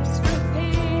keeps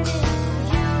repeating,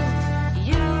 you,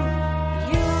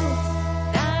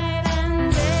 night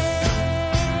and day.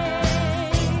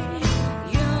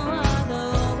 You are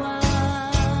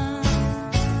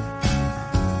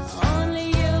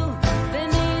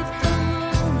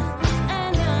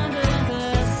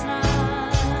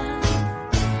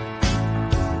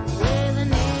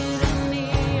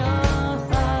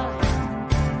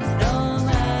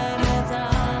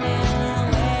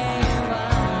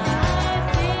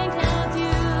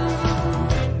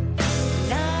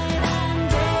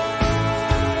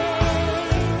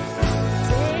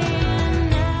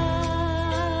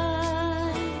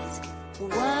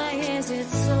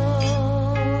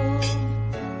soul.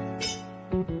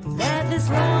 That this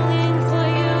longing for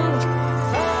you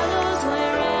follows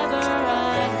wherever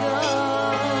I go.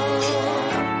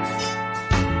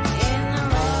 In the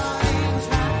roaring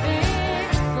traffic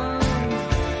boom,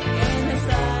 in the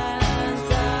silence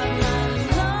of my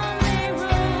lonely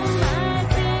room, I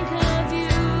think of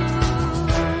you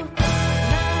night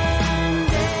and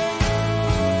day,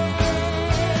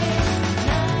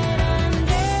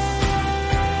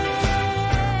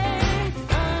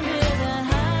 under the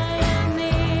high of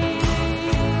me.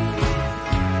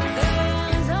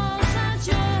 There's all such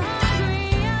a hungry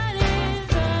yearning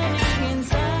burning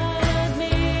inside of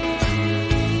me,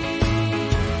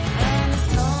 and this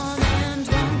torment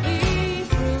won't be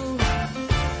through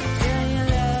till you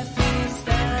let me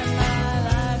spend my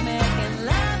life making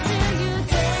love to you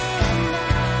day and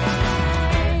night,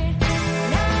 night and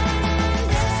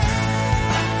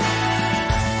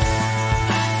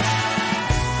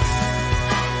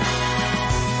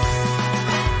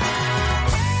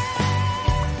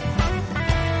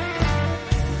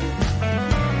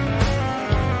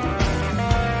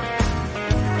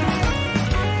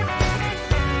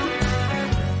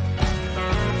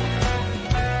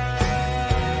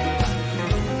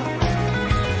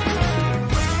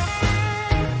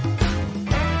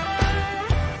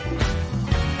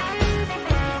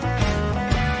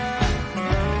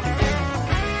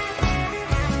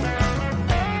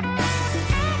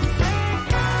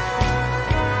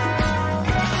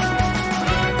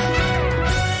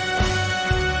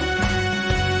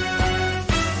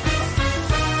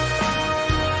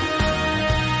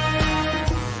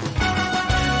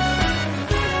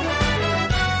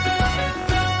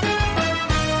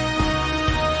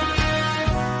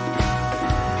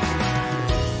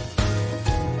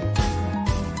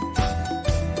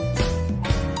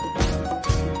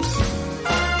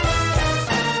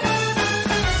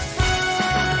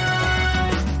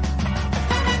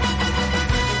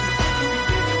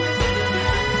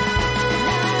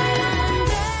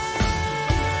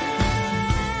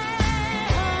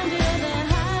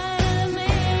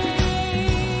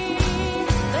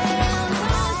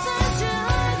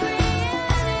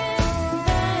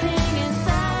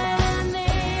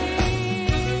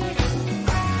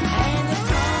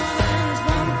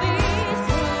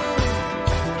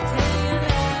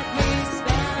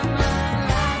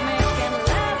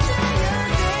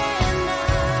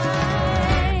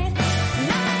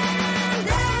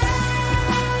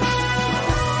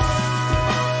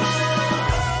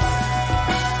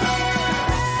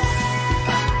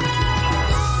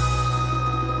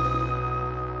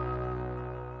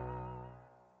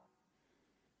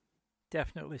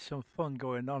Definitely some fun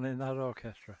going on in that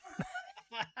orchestra.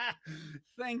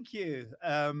 Thank you.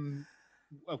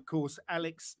 Of course,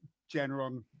 Alex Jenner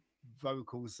on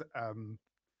vocals.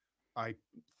 I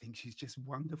think she's just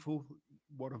wonderful.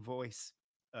 What a voice.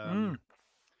 Mm.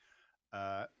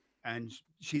 And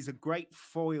she's a great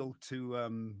foil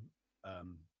to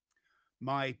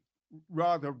my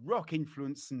rather rock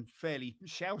influence and fairly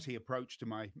shouty approach to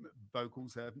my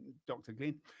vocals, Dr.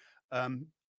 Glynn.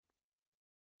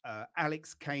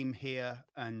 Alex came here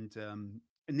and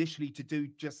initially to do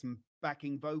just some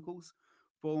backing vocals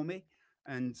for me,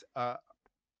 and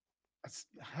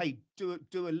hey, do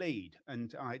a lead.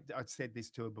 And I'd said this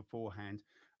to her beforehand,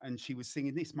 and she was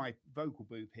singing this, my vocal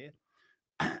booth here,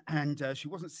 and she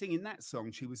wasn't singing that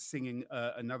song. She was singing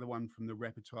another one from the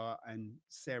repertoire, and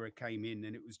Sarah came in,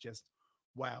 and it was just,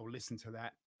 wow, listen to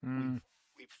that.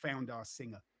 We've found our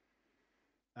singer.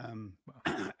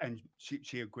 And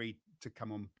she agreed to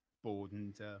come on board,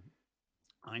 and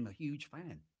I'm a huge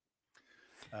fan.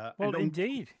 Well,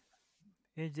 indeed,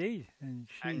 and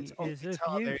she is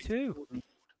of you too.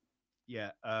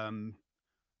 Yeah,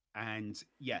 and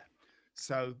yeah.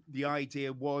 So the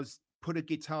idea was put a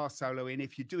guitar solo in.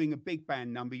 If you're doing a big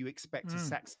band number, you expect a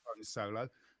saxophone solo.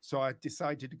 So I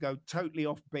decided to go totally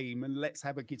off beam and let's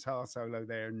have a guitar solo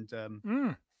there. And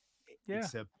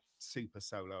it's a super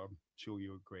solo. I'm sure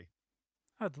you agree.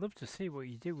 I'd love to see what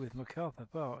you do with MacArthur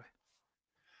Park.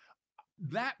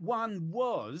 That one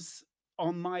was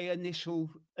on my initial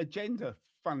agenda,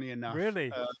 funnily enough.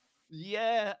 Really?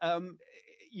 Yeah.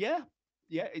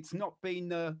 It's not been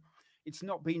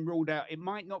ruled out. It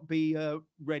might not be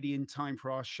ready in time for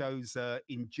our shows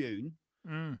in June,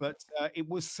 but it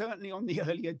was certainly on the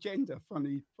early agenda.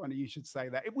 Funny you should say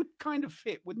that. It would kind of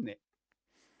fit, wouldn't it?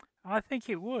 I think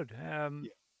it would.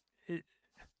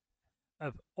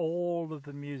 Of all of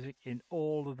the music in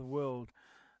all of the world,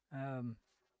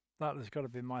 that has got to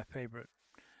be my favourite.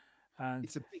 And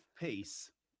it's a big piece.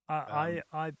 I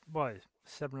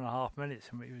 7.5 minutes,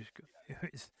 and it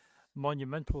was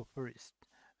monumental for its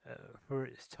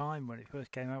time when it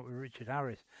first came out with Richard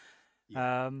Harris.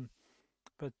 Yeah.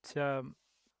 But the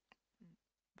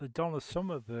Donna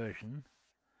Summer version,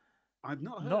 I've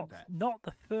not not heard that. not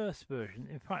the first version.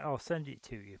 In fact, I'll send it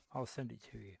to you. I'll send it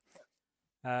to you.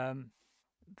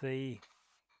 The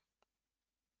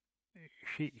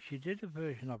she did a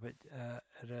version of it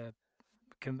at a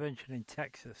convention in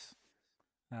Texas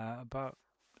about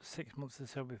 6 months or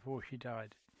so before she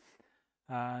died,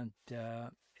 and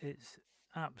it's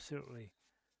absolutely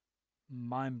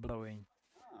mind blowing.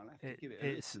 Oh, I'll have to give it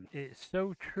a listen. It's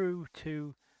so true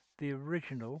to the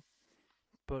original,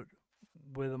 but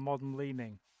with a modern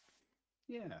leaning.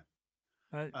 Yeah.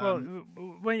 Well,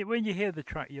 when you hear the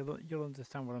track, you'll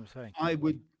understand what I'm saying. I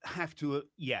would have to,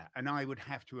 and I would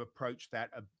have to approach that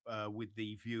with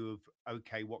the view of,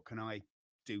 okay, what can I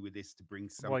do with this to bring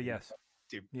something Well, yes,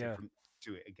 different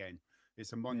to it again?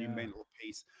 It's a yeah. monumental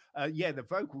piece. The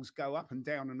vocals go up and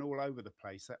down and all over the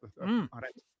place. I'd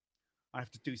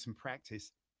have to do some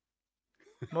practice.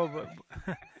 Well,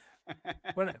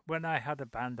 when I had a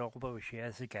band all those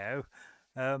years ago,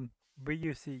 we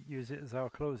used to use it as our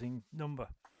closing number,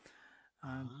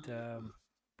 and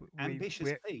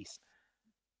Ambitious piece.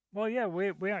 Well, yeah,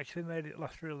 we actually made it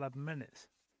last for 11 minutes.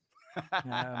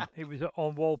 It was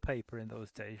on wallpaper in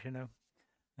those days, you know.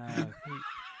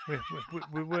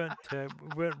 We weren't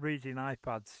reading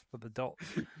iPads for the dots.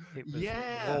 It was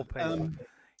wallpaper.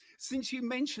 Since you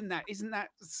mentioned that, isn't that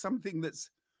something that's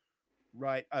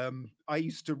right? I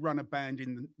used to run a band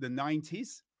in the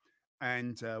 90s,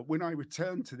 and when I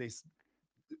returned to this,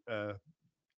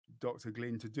 Dr.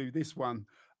 Glynn, to do this one,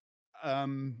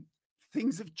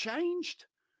 things have changed.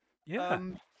 Yeah.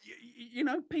 You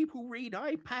know, people read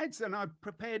iPads, and I've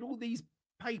prepared all these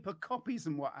paper copies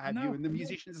and what have you, and the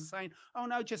musicians are saying, "Oh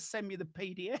no, just send me the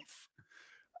PDF."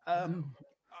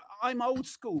 I'm old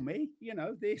school, me. You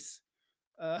know this.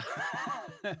 Not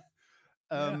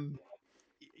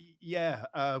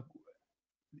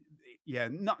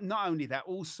only that,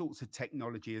 all sorts of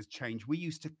technology has changed. We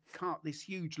used to cart this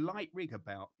huge light rig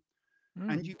about,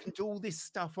 and you can do all this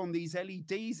stuff on these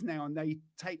LEDs now, and they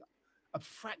take a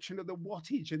fraction of the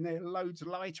wattage, and they're loads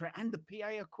lighter, and the PA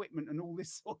equipment and all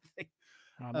this sort of thing.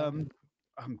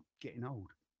 I'm getting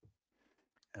old.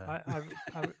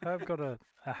 I've got a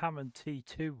Hammond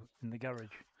T2 in the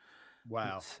garage.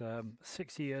 Wow. It's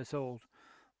 60 years old,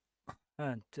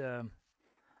 and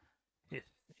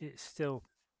it's still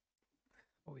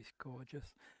always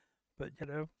gorgeous. But you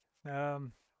know,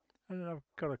 and I've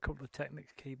got a couple of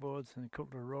Technics keyboards and a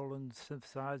couple of Roland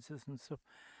synthesizers and stuff,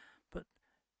 but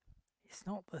it's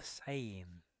not the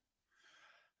same.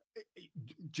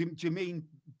 Do you mean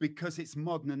because it's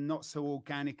modern and not so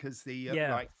organic as the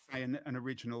like say an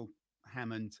original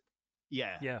Hammond?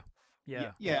 Yeah.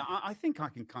 I think I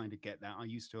can kind of get that. I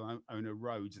used to own a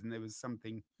Rhodes, and there was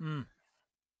something,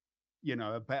 you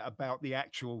know, about the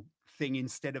actual thing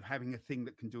instead of having a thing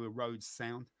that can do a Rhodes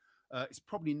sound. It's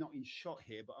probably not in shot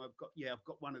here, but I've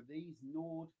got one of these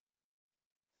Nord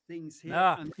things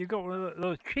here. You've got one of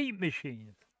those cheap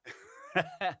machines.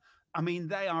 I mean,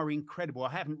 they are incredible.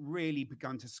 I haven't really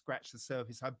begun to scratch the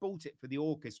surface. I bought it for the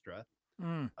orchestra,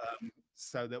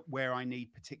 so that where I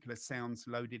need particular sounds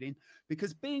loaded in,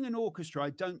 because being an orchestra, I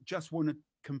don't just want to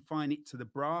confine it to the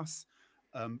brass.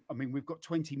 I mean, we've got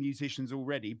 20 musicians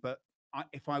already, but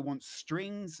if I want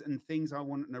strings and things, I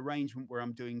want an arrangement where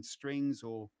I'm doing strings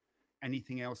or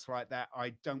anything else like that. I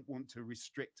don't want to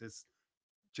restrict us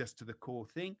just to the core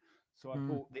thing. So I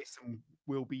bought this, and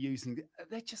we'll be using it.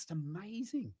 They're just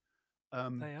amazing.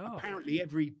 They are. Apparently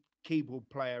every keyboard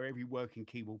player, every working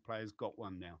keyboard player has got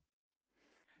one now.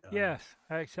 Yes,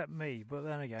 except me. But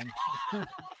then again,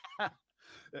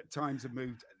 times have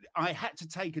moved. I had to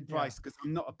take advice because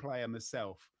I'm not a player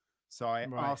myself. So I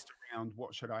asked around,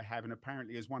 what should I have? And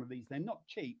apparently as one of these, they're not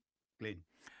cheap, Glyn.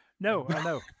 No, I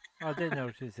know. I did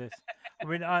notice this. I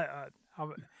mean,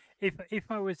 if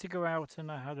I was to go out and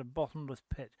I had a bottomless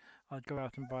pit, I'd go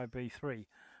out and buy B3.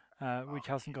 Which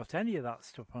hasn't got any of that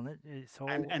stuff on it. It's all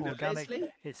organic.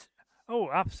 It's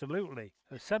absolutely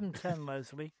a 710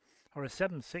 Leslie or a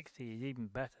 760 is even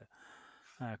better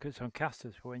because it's on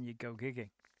casters for when you go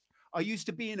gigging. I used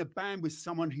to be in a band with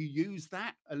someone who used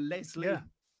that, a Leslie,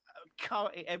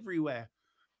 cart it everywhere.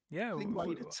 Yeah, thing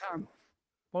weighed a ton.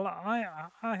 Well, I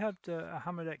had a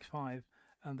Hammond X5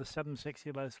 and the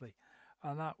 760 Leslie,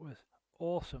 and that was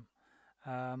awesome.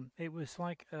 It was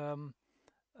like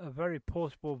a very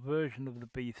portable version of the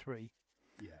B3.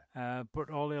 But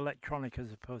all electronic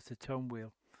as opposed to tone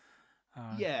wheel.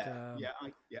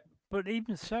 But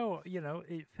even so, you know,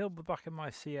 it filled the back of my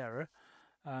Sierra,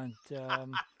 and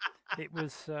it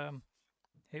was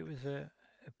It was a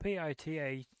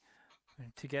PITA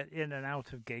to get in and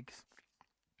out of gigs.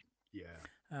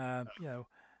 Yeah. You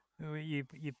know, you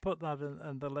put that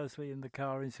and the Leslie in the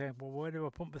car and say, well, where do I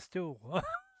put my stool?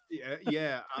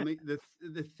 Yeah. I mean,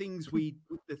 the things we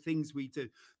do.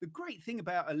 The great thing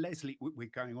about a Leslie, we're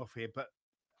going off here, but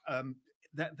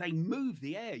that they move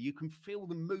the air. You can feel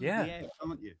them move Yeah. the air,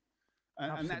 can't you?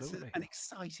 And that's Absolutely. an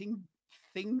exciting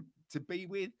thing to be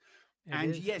with. It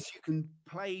And is. yes, you can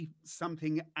play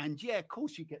something, and yeah, of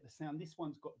course you get the sound. This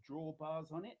one's got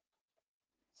drawbars on it,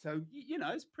 so you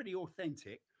know it's pretty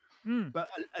authentic. Mm. But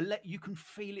you can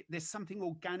feel it. There's something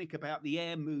organic about the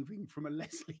air moving from a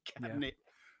Leslie cabinet.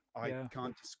 I Yeah.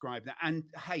 can't describe that. And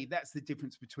hey, that's the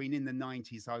difference between in the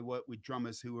 90s, I worked with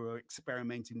drummers who were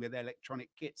experimenting with electronic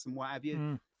kits and what have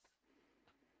you.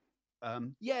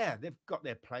 Mm. Yeah, they've got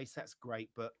their place. That's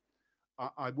great. But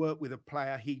I worked with a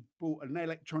player. He brought an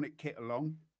electronic kit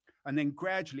along, and then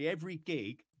gradually every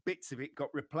gig, bits of it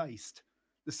got replaced.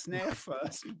 The snare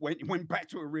first went back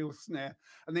to a real snare,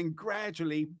 and then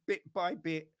gradually, bit by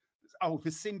bit,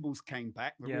 the cymbals came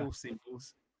back, the Yeah. real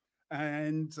cymbals.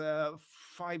 And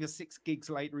 5 or 6 gigs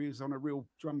later, he was on a real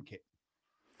drum kit.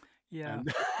 Yeah.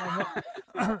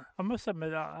 And I must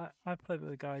admit, I played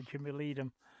with a guy, Jimmy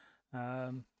Leadham.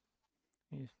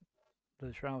 He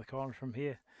lives around the corner from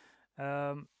here.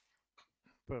 But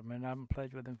I mean, I haven't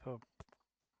played with him for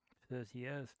 30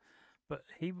 years. But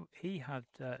he had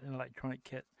an electronic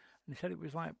kit, and he said it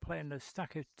was like playing a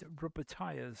stack of rubber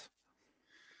tires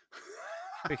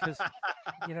because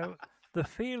you know the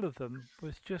feel of them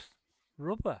was just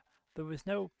rubber. There was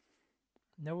no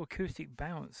acoustic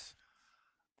bounce.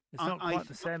 It's not quite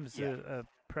the same as a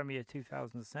Premier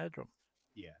 2000 snare drum.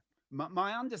 Yeah.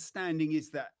 My understanding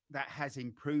is that has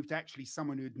improved. Actually,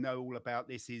 someone who'd know all about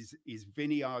this is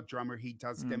Vinny, our drummer. He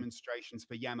does demonstrations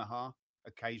for Yamaha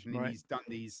occasionally. Right. He's done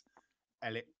these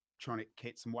electronic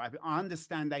kits and whatever. I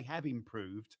understand they have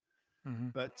improved,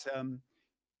 but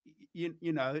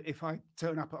you know, if I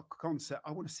turn up at a concert,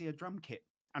 I want to see a drum kit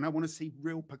and I want to see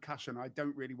real percussion. I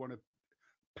don't really want to.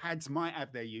 Pads might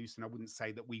have their use, and I wouldn't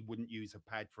say that we wouldn't use a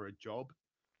pad for a job.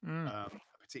 A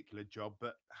particular job,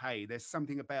 but hey, there's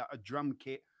something about a drum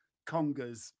kit,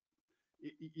 congas,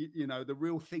 you know, the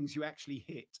real things you actually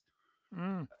hit.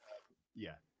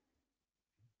 Yeah.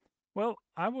 Well,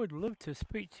 I would love to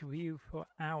speak to you for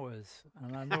hours,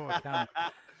 and I know I can.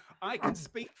 I can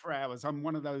speak for hours. I'm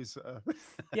one of those.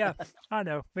 Yeah, I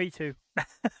know. Me too.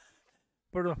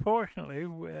 But unfortunately,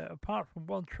 apart from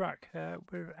one track,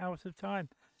 we're out of time.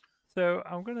 So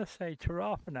I'm going to say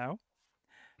ta-ra for now.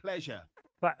 Pleasure.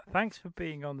 But thanks for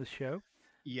being on the show.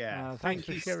 Yeah. Thanks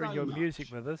for sharing so your much.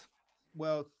 music with us.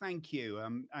 Well, thank you.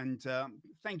 And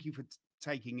thank you for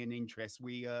taking an interest.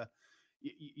 We,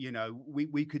 you know,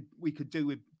 we could do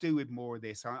with more of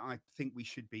this. I think we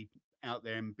should be out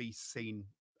there and be seen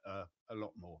a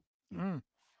lot more.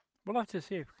 We'll have to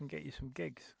see if we can get you some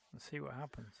gigs and see what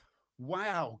happens.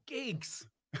 Wow, gigs.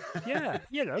 Yeah,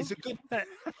 you know, It's a good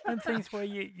and things where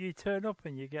you turn up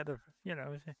and you get you're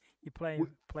playing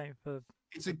for.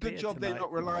 It's a good beer job they're tonight.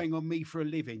 not relying on me for a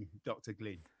living, Dr.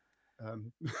 Glynn.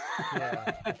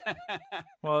 Yeah.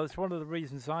 Well, it's one of the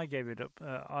reasons I gave it up.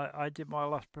 I did my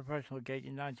last professional gig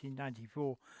in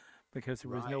 1994 because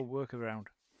there was no work around.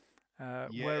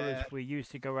 Whereas we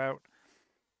used to go out,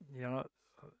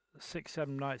 6-7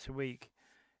 nights a week.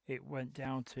 It went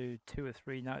down to 2 or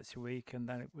 3 nights a week, and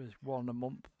then it was 1 a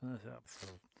month. And I said,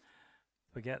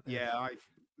 forget that. Yeah, I've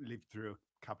lived through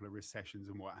a couple of recessions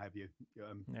and what have you.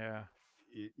 Yeah.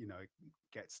 You know, it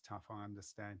gets tough, I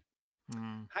understand.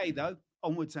 Hey, though,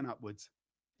 onwards and upwards.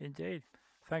 Indeed.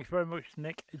 Thanks very much,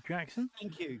 Nick Jackson.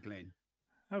 Thank you, Glenn.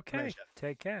 Okay, Pleasure.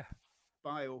 take care.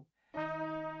 Bye, all.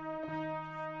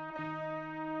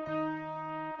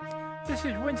 This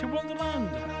is Winter Wonderland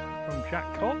from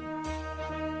Jack Cobb.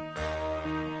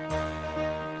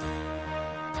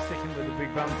 Sticking with the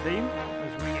big band theme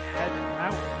as we head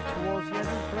out towards the end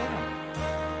of the program.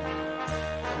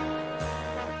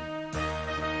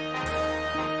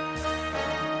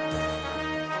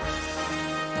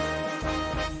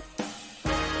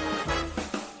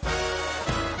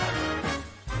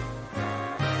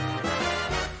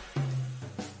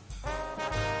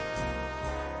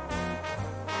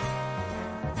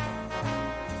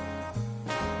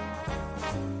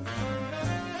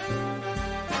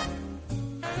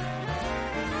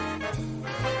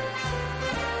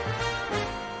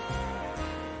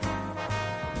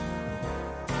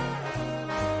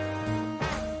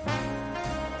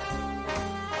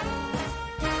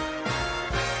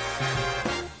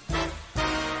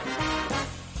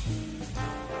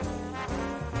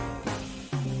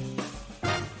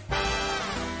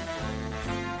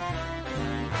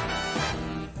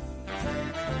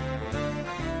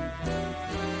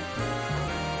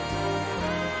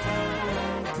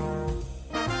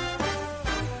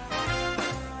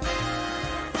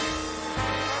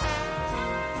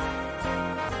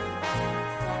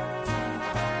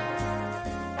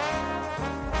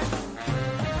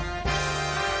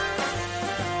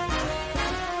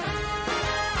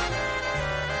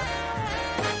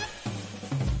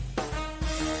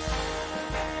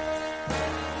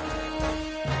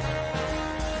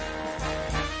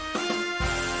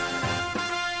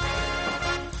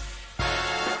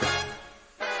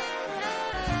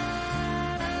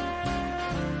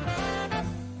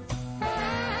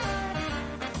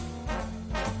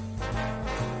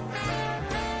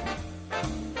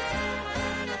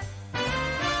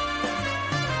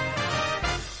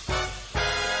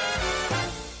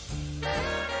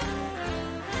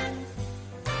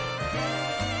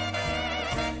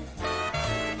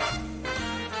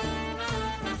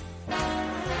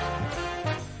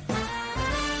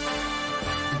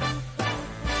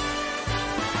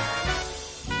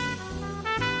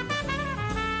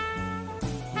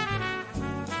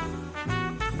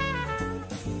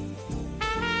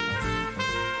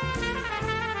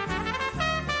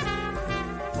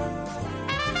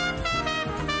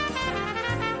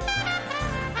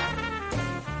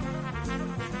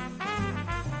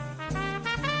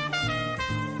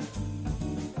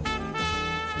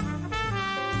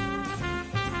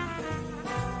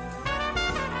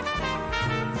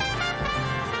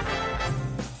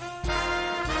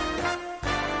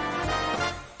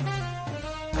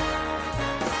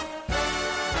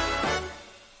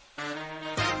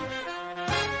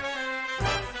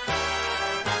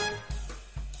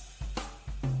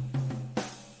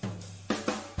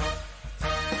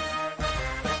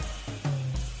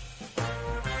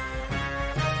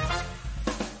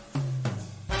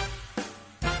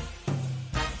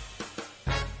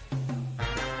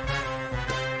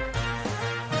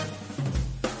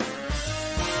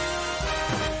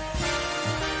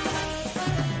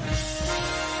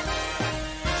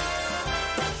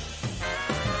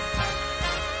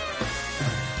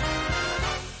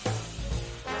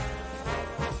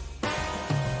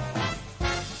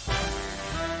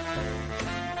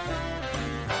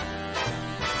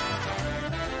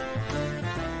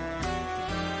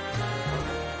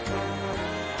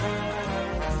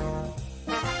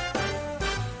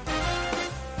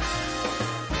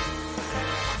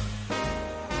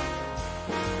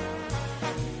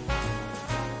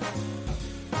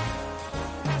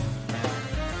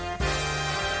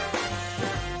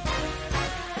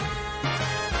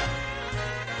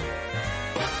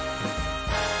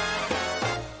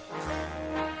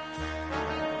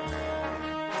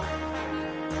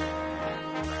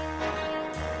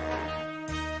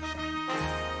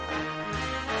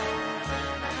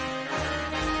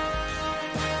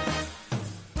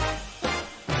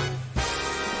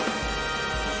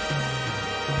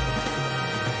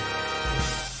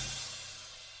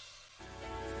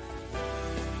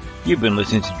 You've been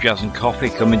listening to Jazz and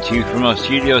Coffee, coming to you from our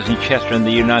studios in Chester in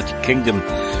the United Kingdom.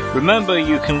 Remember,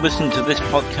 you can listen to this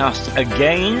podcast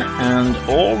again and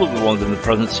all of the ones in the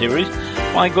present series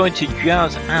by going to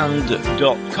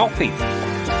JazzAnd.Coffee.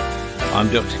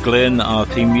 I'm Dr. Glyn. Our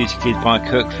theme music is by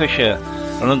Kirk Fisher.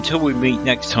 And until we meet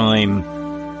next time,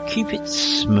 keep it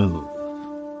smooth.